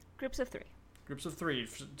 Groups of 3. Groups of 3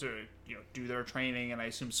 to do their training and I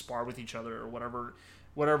assume spar with each other or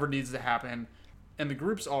whatever needs to happen. And the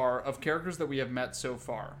groups are of characters that we have met so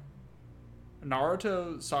far.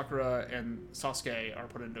 Naruto, Sakura, and Sasuke are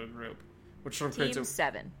put into a group, which sort of creates Team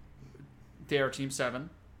 7. They are Team 7.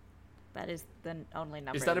 That is the only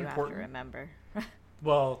number Is that you important? have to remember.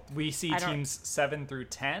 Well, we see I don't- teams 7 through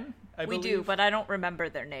 10, I We believe. do, but I don't remember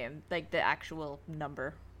their name, like the actual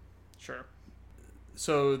number. Sure.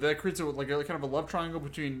 So that creates a kind of a love triangle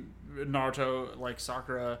between Naruto like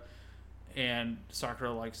Sakura and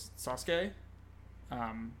Sakura likes Sasuke.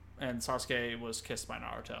 And Sasuke was kissed by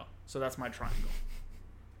Naruto. So that's my triangle.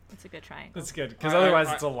 It's a good triangle. That's good, because I- otherwise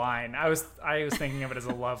I- it's a line. I was thinking of it as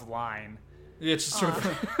a love line. It's just sort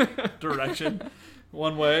of direction,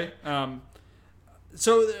 one way.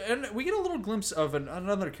 So and we get a little glimpse of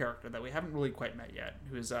another character that we haven't really quite met yet,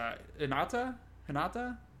 who is Hinata.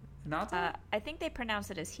 I think they pronounce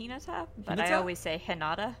it as Hinata, but I Hinata? always say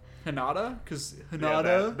Hinata. Hinata, because Yeah,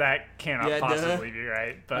 Hinata. that cannot Yeah, duh. possibly be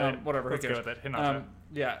right, but whatever. let's who go cares? with it.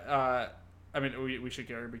 Hinata. I mean, we should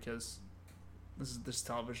care because this is this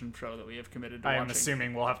television show that we have committed to I am watching.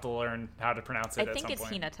 assuming we'll have to learn how to pronounce it I at think some it's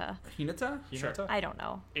point. Hinata. Hinata. Sure. Hinata? I don't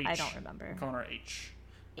know. I H. don't remember. I'm calling her H.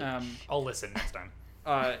 I'll listen next time.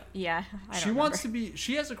 Yeah, I don't She wants to be.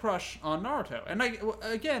 She has a crush on Naruto, and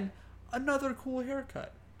again, another cool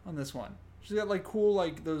haircut on this one. She's got like cool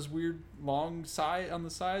like those weird long side on the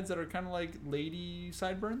sides that are kind of like lady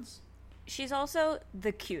sideburns. She's also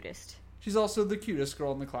the cutest. She's also the cutest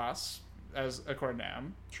girl in the class, as according to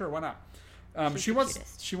Em. Sure, why not? She's She the wants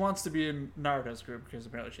cutest. she wants to be in Naruto's group because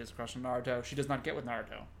apparently she has a crush on Naruto. She does not get with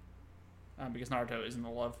Naruto because Naruto is in the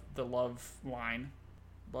love line.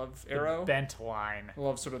 love arrow. Bent line.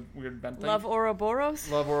 Love sort of weird bent thing. Love Ouroboros.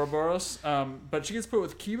 Love Ouroboros. But she gets put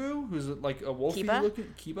with Kibu, who's like a wolfy Kiba?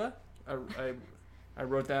 looking Kiba. I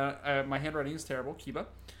wrote that. My handwriting is terrible. Kiba.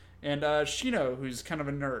 And Shino, who's kind of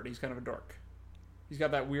a nerd. He's kind of a dork. He's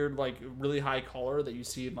got that weird, like, really high collar that you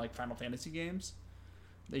see in like Final Fantasy games.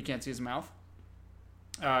 That you can't see his mouth.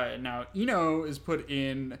 Now Ino is put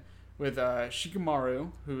in with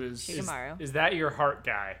Shikamaru, who is Shikamaru. Is that your heart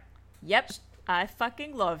guy? Yep. I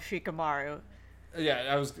fucking love Shikamaru.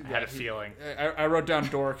 Yeah, I had a feeling. I wrote down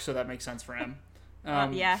dork, so that makes sense for him.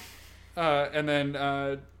 Yeah. And then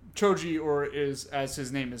Choji, or is as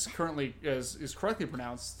his name is currently is correctly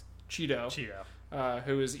pronounced, Cheeto,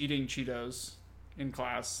 who is eating Cheetos in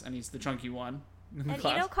class, and he's the chunky one in And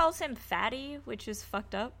class. Ino calls him fatty, which is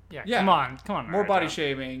fucked up. Yeah, Yeah. come on. More Naruto. body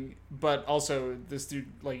shaming, but also this dude,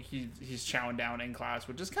 like, he's chowing down in class,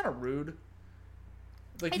 which is kind of rude.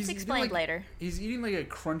 Like, It's he's explained eating, like, later. He's eating like a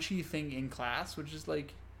crunchy thing in class, which is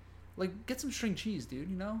like get some string cheese, dude.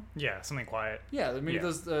 You know? Yeah, something quiet. Yeah, maybe Yeah.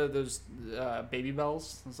 those Baby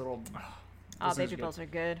Bells, those little. Oh, those things Baby are Bells are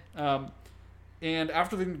good. And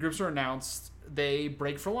after the groups are announced, they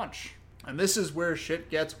break for lunch, and this is where shit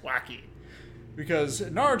gets wacky, because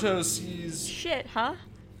Naruto sees Shit, huh?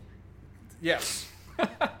 yes.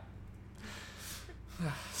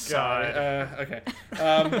 God. Okay.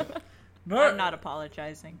 I'm not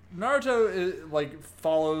apologizing. Naruto like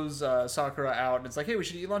follows Sakura out, and it's like, hey, we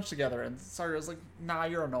should eat lunch together. And Sakura's like, nah,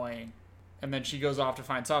 you're annoying. And then she goes off to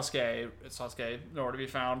find Sasuke. Sasuke nowhere to be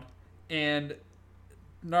found. And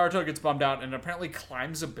Naruto gets bummed out and apparently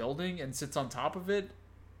climbs a building and sits on top of it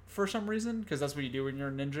for some reason, because that's what you do when you're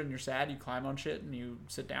a ninja and you're sad. You climb on shit and you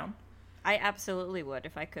sit down. I absolutely would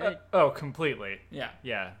if I could. Completely. Yeah.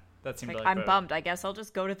 Yeah, that seemed like, like I'm the- bummed. I guess I'll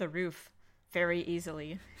just go to the roof very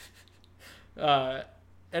easily.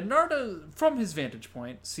 And Naruto, from his vantage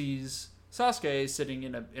point, sees Sasuke sitting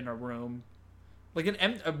in a room, like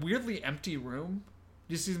a weirdly empty room.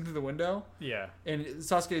 You see him through the window, Yeah. and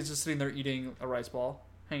Sasuke is just sitting there eating a rice ball,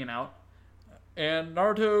 hanging out. And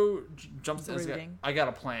Naruto jumps in. Brooding. I got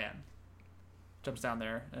a plan. Jumps down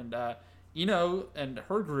there, and Ino and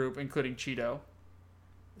her group, including Cheeto,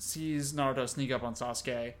 sees Naruto sneak up on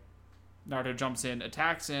Sasuke. Naruto jumps in,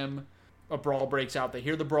 attacks him. A brawl breaks out. They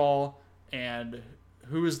hear the brawl, and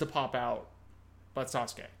who is to pop out but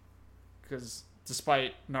Sasuke? Because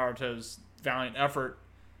despite Naruto's valiant effort,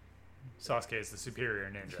 Sasuke is the superior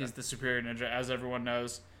ninja. he's the superior ninja, as everyone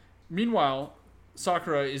knows. Meanwhile,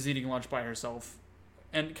 Sakura is eating lunch by herself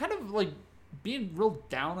and kind of like being real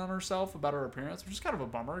down on herself about her appearance, which is kind of a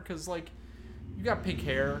bummer because, like, you got pink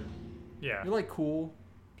hair, Yeah. you're like cool.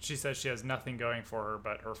 She says she has nothing going for her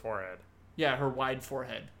but her forehead. Yeah, her wide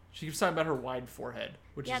forehead. She keeps talking about her wide forehead,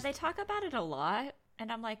 which Yeah, is they talk about it a lot,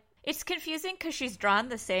 and I'm like, it's confusing because she's drawn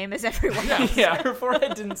the same as everyone else. Yeah, her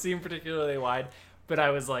forehead didn't seem particularly wide, but I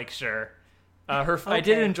was like, sure. I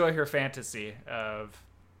did Okay. enjoy her fantasy of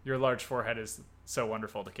your large forehead is so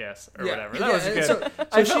wonderful to kiss or Yeah, whatever. yeah, That was good. so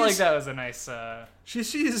I felt like she's- that was a nice she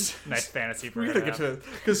sees. nice fantasy for We're her gonna to get have. to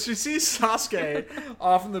this because she sees Sasuke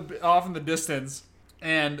off in the distance,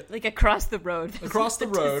 and Like across the road. Across the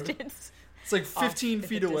road. Distance. it's like Off 15 in the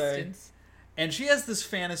feet away. distance. And she has this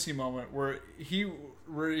fantasy moment where he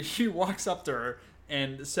walks up to her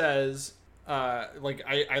and says, like,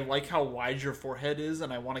 I like how wide your forehead is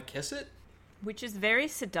and I want to kiss it. Which is very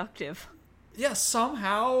seductive. Yeah,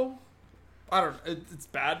 somehow. I don't. It's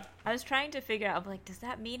bad. I was trying to figure out, like, does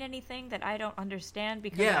that mean anything that I don't understand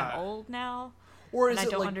because Yeah. I'm old now? Or And is I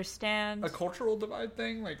it don't like understand a cultural divide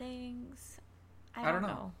thing? Like, things. I don't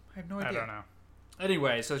know. I have no idea. I don't know.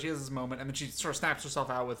 Anyway, so she has this moment, and then she sort of snaps herself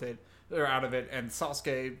out of it, and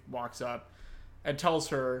Sasuke walks up and tells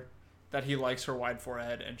her that he likes her wide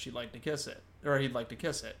forehead and she'd like to kiss it, or he'd like to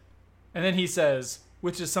kiss it, And then he says,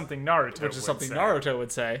 which is something Naruto which is would something say. Naruto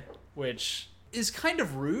would say, which is kind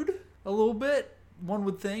of rude, a little bit, one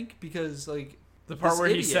would think, because like The part this where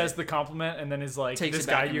he idiot says the compliment and then is like, takes this it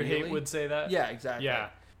back guy you hate immediately. would say that? yeah, exactly, Yeah.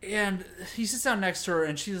 And he sits down next to her,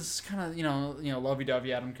 and she's kind of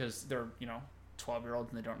lovey-dovey at him because they're 12-year-olds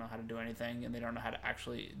and they don't know how to do anything, and they don't know how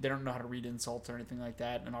to read insults or anything like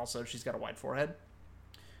that, and also she's got a wide forehead.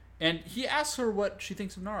 And he asks her what she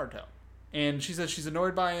thinks of Naruto, and she says she's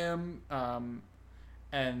annoyed by him,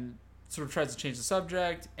 and sort of tries to change the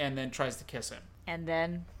subject, and then tries to kiss him, And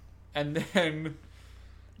then and then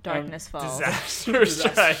darkness falls. Disaster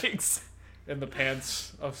Disaster. strikes. in the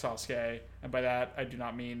pants of Sasuke, and by that I do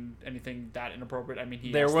not mean anything that inappropriate. I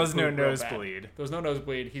mean There has to was no poop real bad. nosebleed. There was no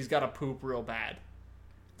nosebleed. He's got to poop real bad.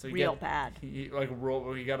 So Real bad. You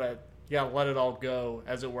gotta let it all go,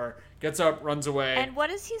 as it were. Gets up, runs away. And what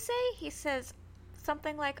does he say? He says,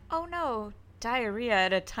 something like, "Oh no, diarrhea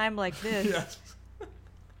at a time like this." Yes.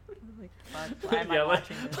 Like, fuck, why am I Yeah,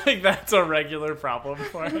 watching this? like that's a regular problem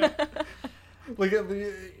for him. Like,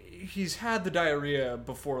 he's had the diarrhea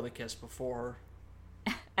before the kiss before.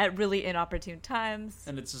 At really inopportune times.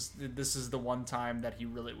 And it's just, this is the one time that he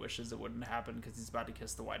really wishes it wouldn't happen because he's about to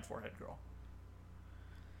kiss the wide forehead girl.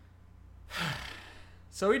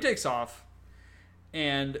 So he takes off,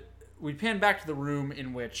 and we pan back to the room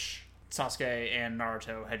in which Sasuke and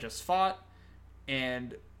Naruto had just fought,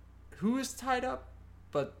 and who is tied up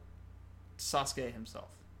but Sasuke himself.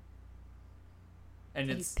 And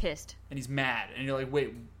He's pissed. and he's mad, and you're like,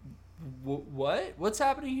 wait, what? What's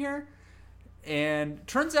happening here? And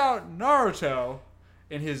turns out Naruto,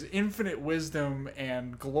 in his infinite wisdom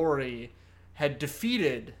and glory, had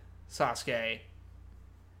defeated Sasuke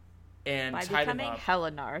and By tied him becoming up.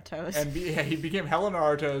 hella Naruto's. And he became hella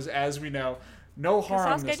Naruto's, as we know. No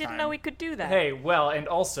harm Sasuke this didn't time. know he could do that. Hey, well, and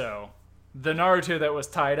also, the Naruto that was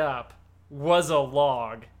tied up was a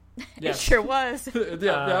log. It Yes. sure was.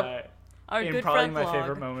 Yep. Our In good probably friend my Log.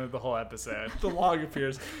 favorite moment of the whole episode. The log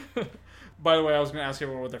appears. By the way, I was going to ask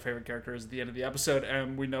everyone what their favorite character is at the end of the episode,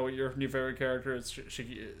 and we know what your new favorite character is,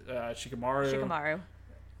 Shikamaru. Shikamaru.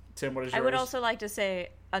 Tim, what is yours? I would also like to say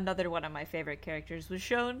another one of my favorite characters was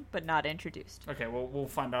shown, but not introduced. Okay, well, we'll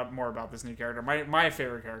find out more about this new character. My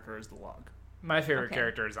favorite character is the log. My favorite Okay.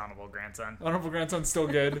 character is Honorable Grandson. Honorable Grandson's still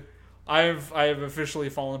good. I have officially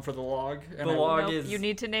fallen for the log. And The I- log Nope, is you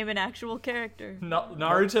need to name an actual character.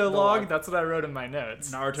 Naruto The log. log. That's what I wrote in my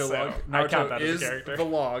notes. Naruto So, log. I Naruto count that is as a character. the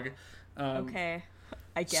log. Okay,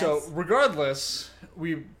 I guess. So regardless,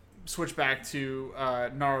 we switch back to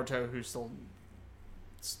Naruto, who's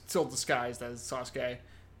still disguised as Sasuke,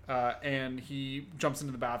 and he jumps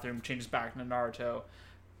into the bathroom, changes back into Naruto,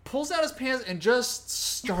 pulls down his pants, and just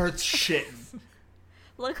starts shitting.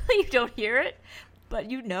 Luckily, you don't hear it,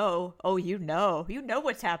 but you know. Oh, you know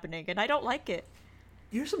what's happening, and I don't like it.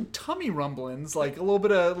 You hear some tummy rumblings, like a little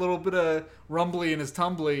bit of rumbly in his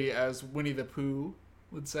tumbly, as Winnie the Pooh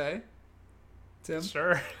would say. Tim,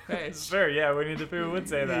 Sure. Hey. Sure, yeah, Winnie the Pooh would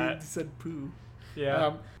say He that. said poo.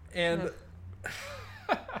 Yeah. And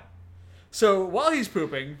so while he's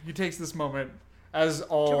pooping, he takes this moment, as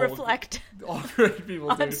all To reflect all great people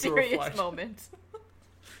do, on to serious reflect. moments.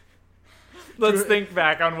 Let's think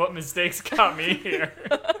back on what mistakes got me here.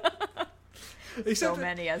 So Except,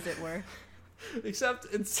 many, as it were. except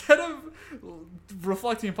instead of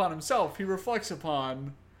reflecting upon himself, he reflects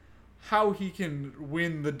upon how he can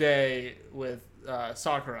win the day with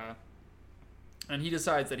Sakura. And he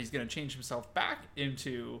decides that he's going to change himself back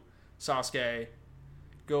into Sasuke,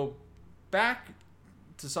 go back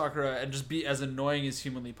to Sakura, and just be as annoying as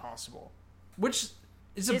humanly possible. Which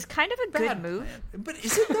is a It's kind of a good bad move. plan. But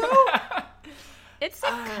is it though? It's a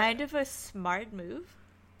kind of a smart move.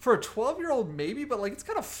 For a 12-year-old, maybe, but like it's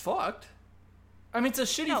kind of fucked. I mean, it's a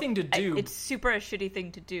shitty thing to do. It's super a shitty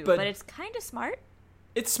thing to do, But- but it's kind of smart.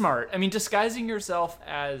 It's smart. I mean, disguising yourself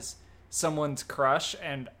as someone's crush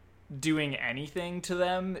and doing anything to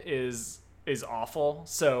them is awful.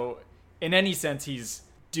 So, in any sense, he's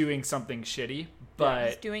doing something shitty. But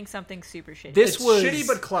He's doing something super shitty. this It's was shitty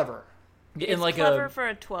but clever. in it's like clever a for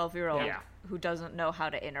a 12-year-old Yeah. who doesn't know how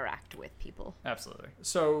to interact with people. absolutely.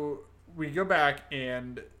 So we go back,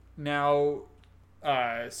 and now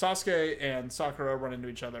Sasuke and Sakura run into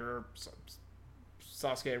each other. Or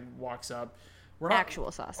Sasuke walks up. We're not, Actual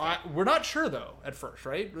Sasuke. we're not sure though at first,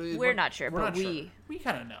 right? We're not sure, but sure. We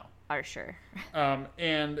kind of know. Are sure.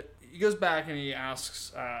 And he goes back and he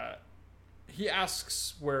asks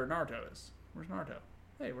where Naruto is. Where's Naruto?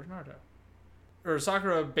 Hey, where's Naruto? Or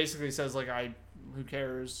Sakura basically says like, who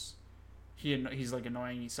cares? He's like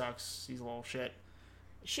annoying. He sucks. He's a little shit.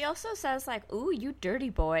 She also says like, "Ooh, you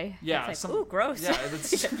dirty boy." Yeah, It's like, "Ooh, gross." yeah,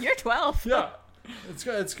 it's- You're 12. Yeah, it's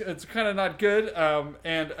kind of not good.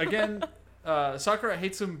 And again, Sakura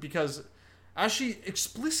hates him because, as she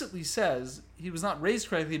explicitly says, he was not raised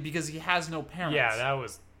correctly because he has no parents. Yeah,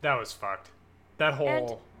 that was fucked. That whole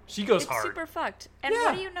And she goes It's hard. super fucked. And Yeah.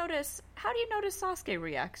 what do you notice? How do you notice Sasuke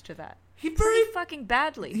reacts to that? he Pretty very. fucking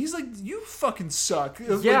badly. He's like, you fucking suck.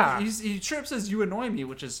 Like, Yeah. he straight up says, you annoy me,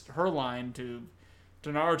 which is her line to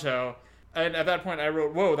Naruto. And at that point, I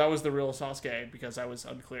wrote, whoa, that was the real Sasuke, because I was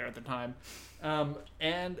unclear at the time.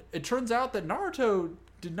 And it turns out that Naruto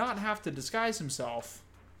did not have to disguise himself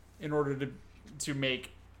in order to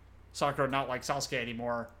make Sakura not like Sasuke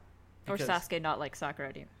anymore. Or because- Sasuke not like Sakura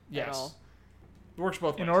at Yes. all. It works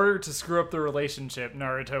both ways. In order to screw up the relationship,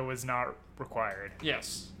 Naruto was not required.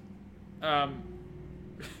 Yes.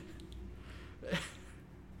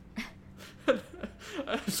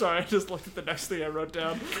 Sorry, I just looked at the next thing I wrote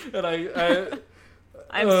down, and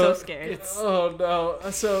I'm so scared. Oh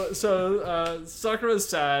no! So Sakura's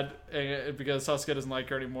sad because Sasuke doesn't like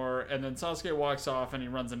her anymore, and then Sasuke walks off and he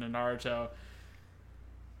runs into Naruto.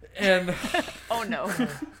 And Oh no.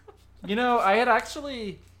 You know, I had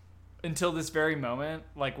actually, until this very moment,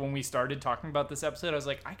 like when we started talking about this episode, I was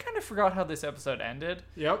like, I kind of forgot how this episode ended.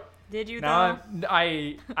 yep. Did you Now though?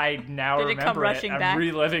 I now Did it come remember it. rushing I'm back?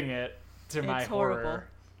 reliving it to my It's horrible.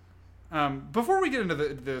 horror. Before we get into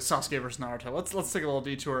the Sasuke versus Naruto, let's take a little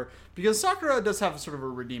detour because Sakura does have sort of a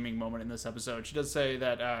redeeming moment in this episode. She does say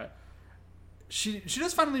that she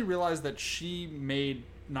does finally realize that she made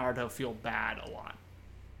Naruto feel bad a lot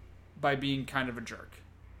by being kind of a jerk,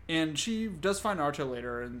 and she does find Naruto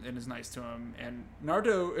later and is nice to him. And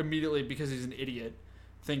Naruto immediately, because he's an idiot,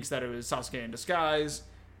 thinks that it was Sasuke in disguise,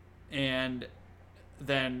 and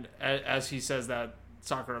then as he says that,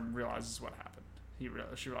 Sakura realizes what happened.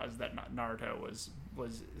 She realizes that Naruto was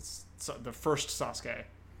the first Sasuke.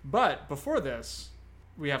 But before this,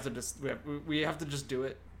 we have to just do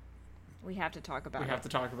it. We have to talk about We it. have to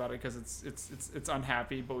talk about it because it's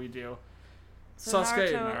unhappy, but we do. So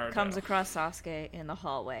Sasuke Naruto, and Naruto comes across Sasuke in the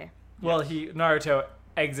hallway. Well, Naruto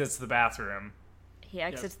exits the bathroom, He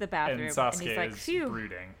exits the and bathroom Sasuke and he's like, is "Phew,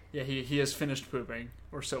 brooding. Yeah, he has finished pooping,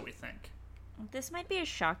 or so we think. this might be a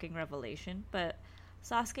shocking revelation, but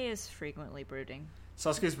Sasuke is frequently brooding."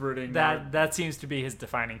 Sasuke's brooding. That seems to be his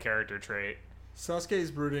defining character trait. Sasuke's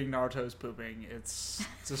brooding. Naruto's pooping. It's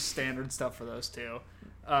just standard stuff for those two.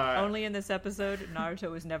 Only in this episode,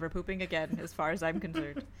 Naruto is never pooping again, as far as I'm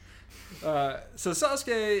concerned. So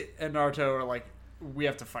Sasuke and Naruto are like, we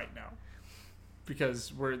have to fight now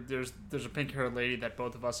because there's a pink-haired lady that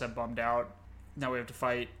both of us have bummed out. Now we have to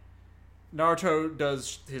fight. Naruto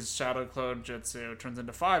does his shadow clone jutsu, turns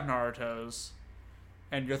into 5 Narutos,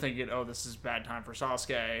 and you're thinking, oh, this is a bad time for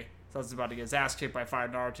Sasuke. Sasuke's about to get his ass kicked by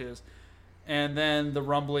 5 Narutos. And then the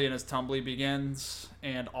rumbly and his tumbly begins,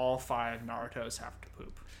 and all 5 Narutos have to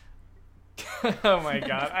poop. Oh my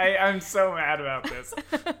god, I'm so mad about this.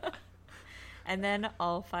 And then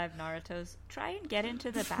all 5 Narutos try and get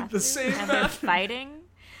into the bathroom, same and they're bathroom. fighting,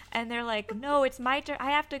 and they're like, "No, it's my turn.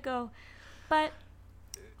 I have to go." But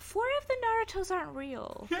 4 of the Narutos aren't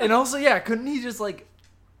real. And also, yeah, couldn't he just like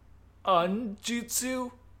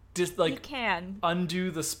unjutsu? Just He like can.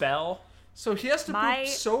 undo the spell So he has to poop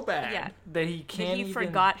so bad. Yeah. that he That can't he even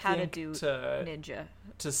forgot how to think do to ninja.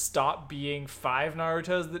 stop being 5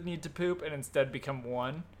 Narutos that need to poop and instead become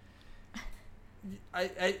 1.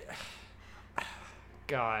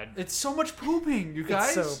 God, It's so much pooping, you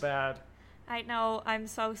guys. it's so bad. I know. I'm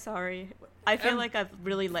so sorry. I feel And like I've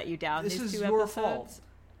really let you down this these is 2 your episodes, fault.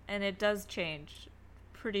 and it does change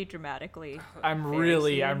pretty dramatically. I'm Very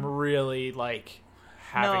really like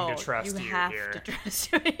having no, to trust you have here. to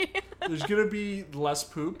trust me. There's gonna be less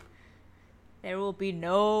poop. There will be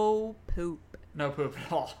no poop. No poop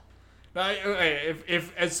at all. Now, okay,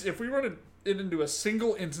 if we run it into a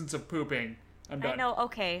single instance of pooping, I'm done. I know.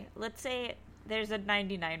 Okay, let's say there's a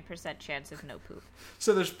 99% chance of no poop.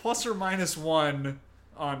 So there's plus or minus 1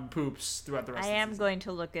 on poops throughout the rest I of the am season. going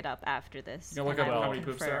to look it up after this. You'll look and up I will how many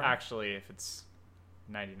poops there confirm. are? Actually, if it's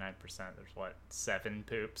 99%, there's what, 7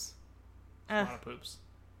 poops? A Ugh, lot of poops.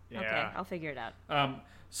 Yeah. Okay, I'll figure it out.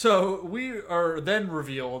 So we are then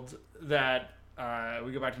revealed that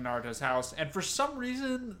we go back to Naruto's house, and for some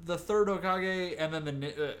reason, the third Hokage and then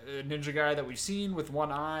the ninja guy that we've seen with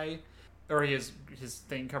one eye, or he has his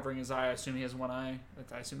thing covering his eye. I assume he has one eye.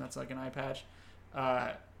 I assume that's like an eye patch.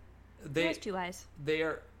 He has 2 eyes. They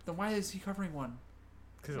are. Then why is he covering one?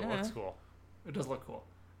 Because it Yeah. looks cool. It does look cool.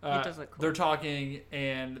 It does look cool. They're talking,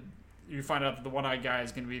 and you find out that the one-eyed guy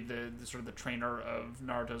is going to be the sort of the trainer of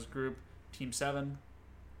Naruto's group, Team 7.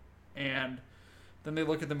 And then they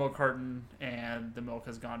look at the milk carton, and the milk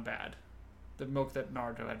has gone bad. The milk that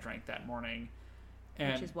Naruto had drank that morning.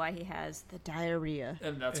 And, Which is why he has the diarrhea.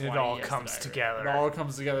 and that's It why all he has comes the together. It all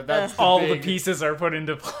comes together. That's All big, the pieces are put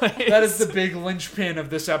into place. That is the big linchpin of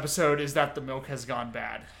this episode, is that the milk has gone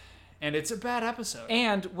bad. And it's a bad episode.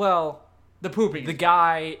 And, well, The pooping. the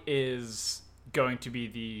guy is going to be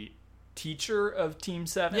the teacher of Team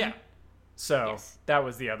 7. Yeah. So, Yes. that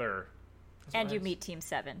was the other... And you meet Team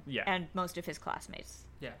 7. Yeah. And most of his classmates.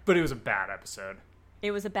 Yeah. But it was a bad episode.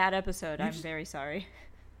 It was a bad episode. I'm just- very sorry.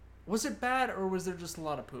 Was it bad, or was there just a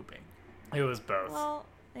lot of pooping? It was both. Well,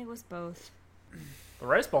 it was both. The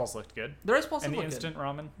rice balls looked good. The rice balls And the looked instant good.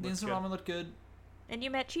 ramen The looked instant good. ramen looked good. And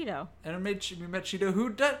you met Cheeto. And we met Cheeto,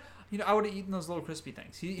 who did, I would have eaten those little crispy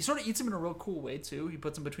things. He sort of eats them in a real cool way, too. He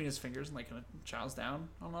puts them between his fingers and, like, kind of chows down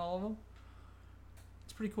on all of them.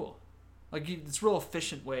 It's pretty cool. Like, it's a real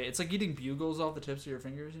efficient way. It's like eating bugles off the tips of your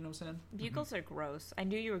fingers, you know what I'm saying? Bugles are gross. I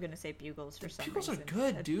knew you were going to say bugles for some Bugles reason. are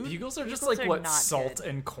good, dude. Bugles are just Bugles like are what not salt good.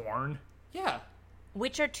 and corn. Yeah.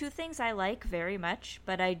 Which are two things I like very much,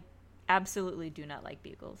 but I absolutely do not like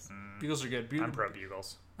bugles. Bugles are good. I'm pro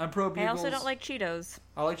Bugles. I'm pro Bugles. I also don't like Cheetos.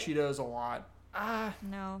 I like Cheetos a lot.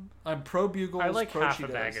 No. I'm pro Bugles. I like pro half Cheetos.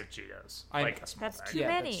 a bag of Cheetos. I- Like a small That's bag. too Yeah,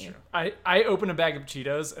 many. that's true. I open a bag of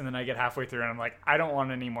Cheetos and then I get halfway through and I'm like, I don't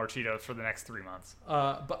want any more Cheetos for the next 3 months.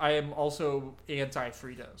 But I am also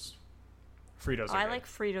anti-Fritos. Fritos are I good. like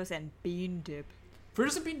Fritos and bean dip.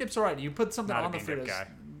 Fritos and bean dip's alright. You put something Not a on the bean dip Fritos. guy.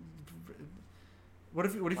 What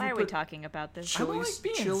if Why you are we put talking about this? chili, I don't like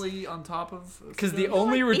beans. chili on top of? Because the Fritos?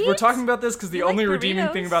 only like we're beans? talking about this because the You like only redeeming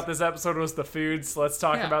thing burritos? about this episode was the food. So let's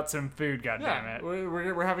talk Yeah. about some food. God damn Yeah, it!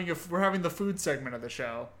 we're having the food segment of the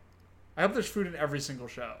show. I hope there's food in every single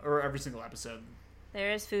show or every single episode.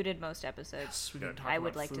 There is food in most episodes. Yes, we can talk I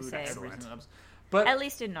would about like to food say. every Excellent. single episode. But At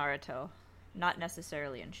least in Naruto. Not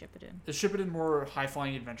necessarily in Shippuden. is Shippuden more high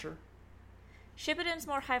flying adventure? Shippuden's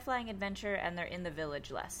more high-flying adventure, and they're in the village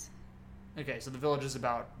less. Okay, so the village is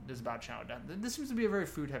about Chowdown. This seems to be a very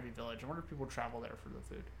food heavy village. I wonder if people travel there for the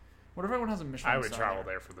food. What if everyone has a Michelin I would star travel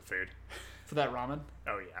there for the food. for that ramen?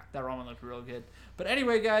 Oh yeah. That ramen looked real good. But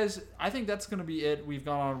anyway, guys, I think that's going to be it. We've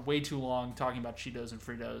gone on way too long talking about Cheetos and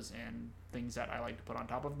Fritos and things that I like to put on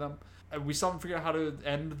top of them. We still haven't figured out how to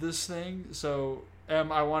end this thing. So,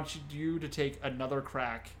 I want you to take another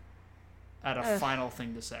crack at a final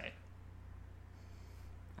thing to say.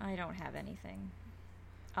 I don't have anything.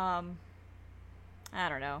 I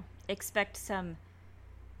don't know. Expect some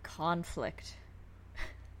conflict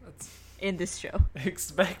That's... in this show.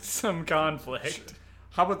 Expect some conflict.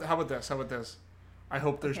 How about this? I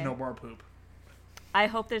hope there's Okay. no more poop. I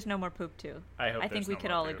hope there's no more poop too. I hope think there's we no could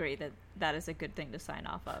more all poop. agree that that is a good thing to sign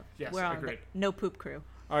off of. Yes, We're on agreed. the no poop crew.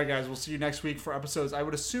 All right, guys, we'll see you next week for episodes. I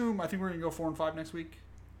think we're going to go 4 and 5 next week.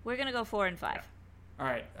 We're gonna go 4 and 5. All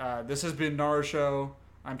right, this has been Nara Show.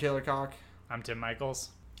 I'm Taylor Koch, I'm Tim Michaels.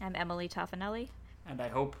 I'm Emily Toffanelli. and I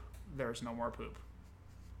hope there's no more poop.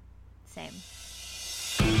 Same.